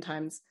million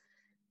times.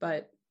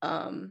 But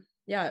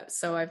yeah,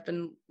 so I've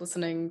been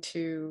listening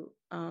to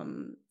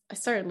I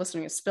started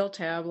listening to Spill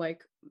Tab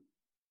like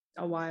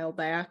a while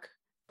back,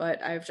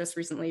 but I've just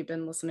recently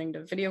been listening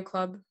to Video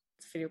Club.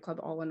 It's Video Club,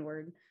 all one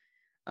word.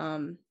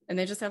 And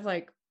they just have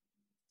like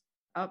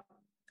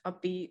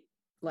upbeat,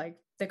 like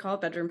they call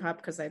it bedroom pop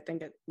because I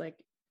think it like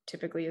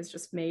typically is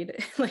just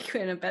made like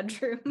in a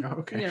bedroom. Oh,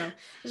 okay. You know,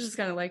 it's just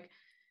kind of like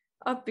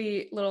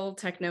upbeat little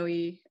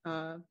techno-y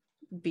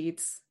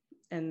beats,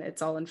 and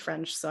it's all in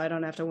French, so I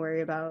don't have to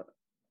worry about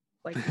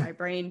like my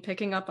brain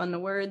picking up on the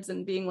words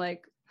and being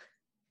like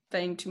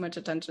paying too much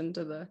attention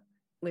to the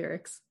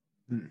lyrics.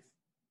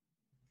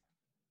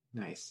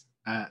 Nice.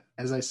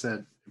 As I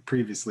said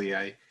previously,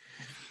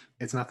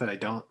 it's not that I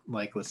don't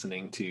like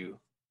listening to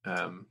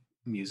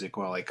music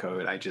while I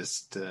code. I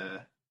just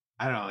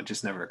I don't know, it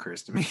just never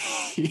occurs to me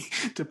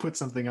to put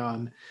something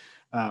on.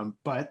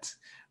 But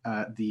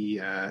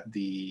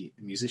the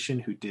musician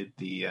who did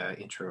the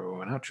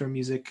intro and outro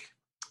music,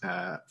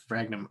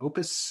 Fragnum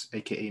Opus,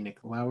 aka Nick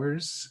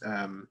Lowers,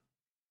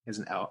 has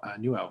a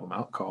new album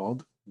out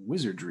called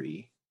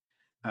Wizardry.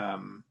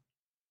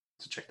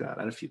 So check that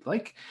out if you'd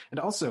like. And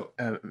also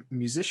a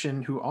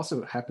musician who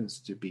also happens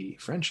to be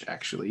French,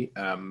 actually,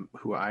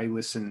 who I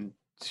listen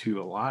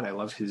to a lot. I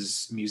love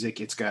his music.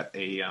 It's got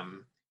a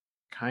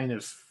kind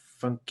of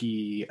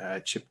funky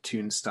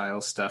chiptune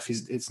style stuff.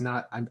 It's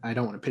not. I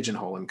don't want to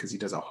pigeonhole him because he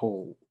does a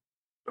whole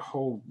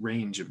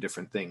range of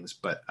different things.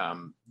 But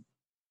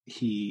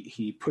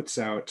he puts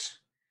out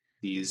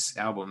these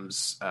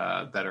albums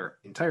that are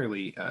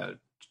entirely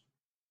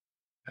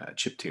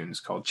chip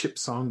tunes called Chip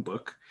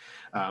Songbook.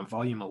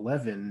 Volume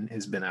 11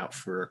 has been out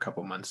for a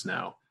couple months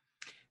now,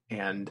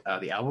 and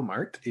the album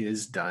art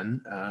is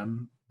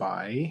done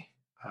by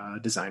a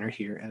designer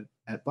here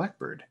at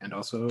Blackbird, and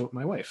also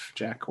my wife,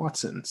 Jack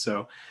Watson.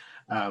 So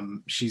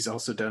she's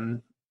also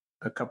done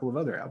a couple of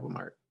other album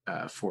art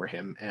for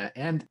him.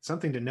 And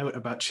something to note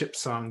about Chip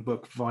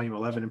Songbook Volume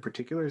 11 in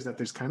particular is that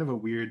there's kind of a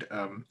weird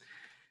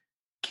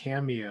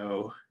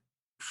cameo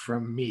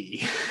from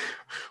me,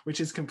 which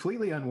is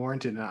completely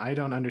unwarranted, and I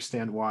don't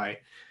understand why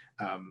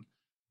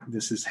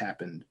this has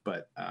happened.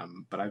 But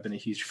I've been a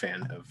huge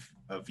fan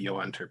of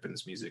Johan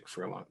Turpin's music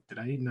for a long. Did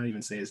I not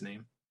even say his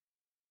name?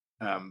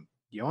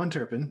 Johan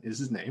Turpin is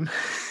his name,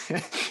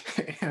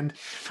 and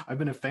I've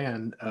been a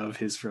fan of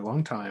his for a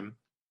long time,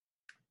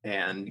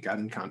 and got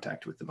in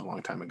contact with him a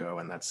long time ago,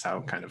 and that's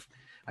how kind of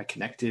I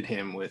connected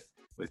him with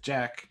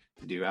Jack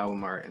to do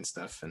album art and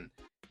stuff. And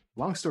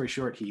long story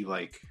short, he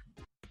wrote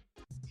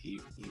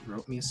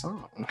me a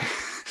song.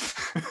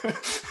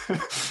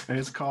 And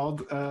it's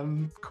called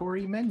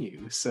Corey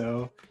Menu.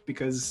 So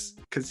because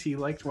he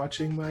liked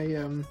watching my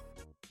I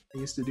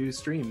used to do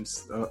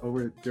streams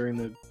over during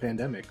the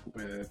pandemic,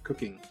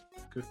 cooking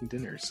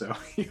dinner. So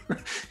he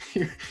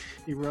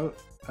wrote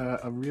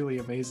a really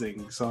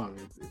amazing song.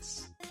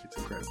 It's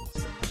incredible.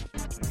 So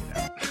check it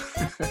out.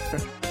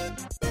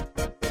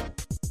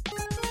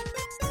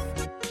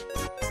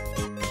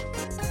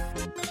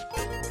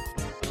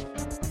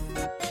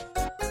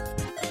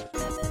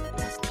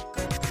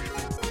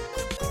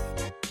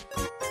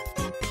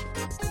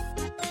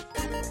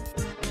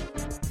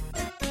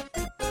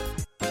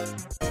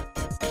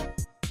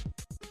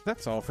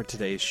 That's all for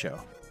today's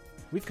show.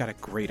 We've got a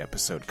great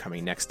episode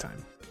coming next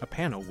time, a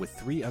panel with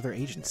 3 other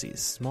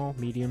agencies, small,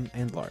 medium,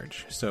 and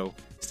large, so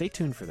stay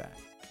tuned for that.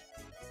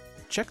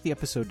 Check the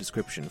episode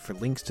description for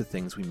links to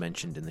things we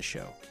mentioned in the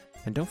show,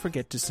 and don't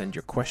forget to send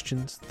your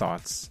questions,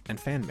 thoughts, and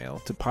fan mail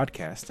to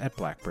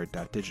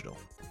podcast@blackbird.digital.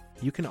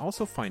 You can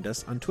also find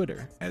us on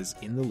Twitter as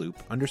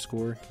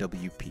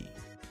InTheLoop_WP.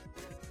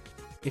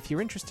 If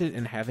you're interested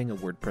in having a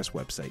WordPress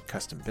website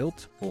custom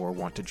built, or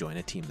want to join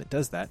a team that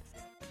does that,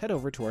 head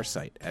over to our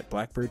site at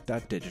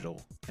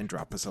blackbird.digital and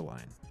drop us a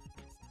line.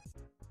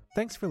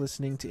 Thanks for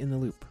listening to In the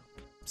Loop.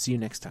 See you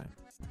next time.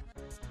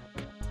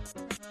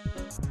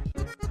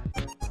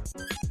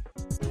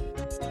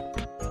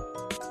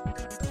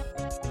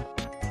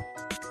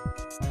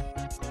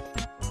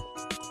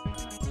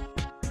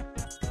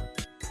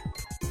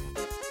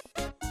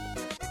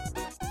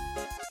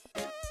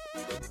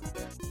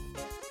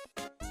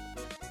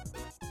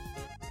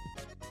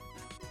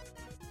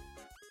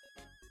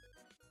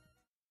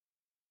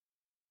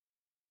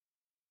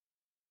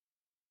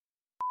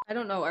 I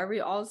don't know. Are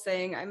we all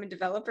saying I'm a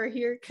developer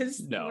here? Because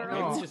No, we're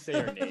let's all just say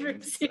our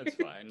names. That's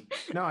fine.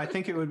 No, I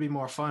think it would be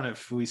more fun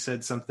if we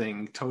said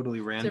something totally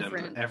random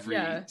Different, every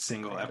yeah.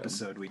 single Random.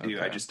 episode we do.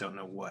 Okay. I just don't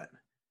know what.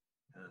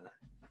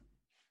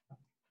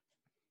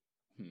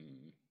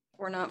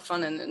 We're not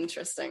fun and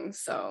interesting,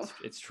 so.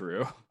 It's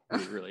true.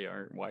 We really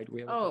aren't. Why do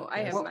we have a Oh,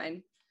 I have podcast?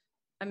 mine.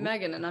 I'm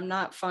Megan, and I'm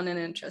not fun and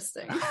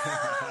interesting.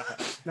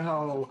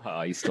 No.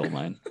 Oh, you stole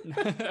mine.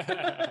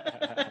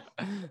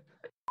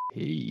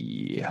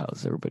 Hey,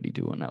 how's everybody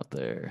doing out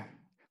there?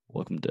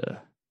 Welcome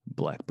to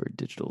Blackbird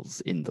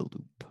Digital's In the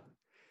Loop,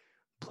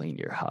 playing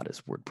your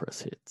hottest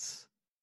WordPress hits.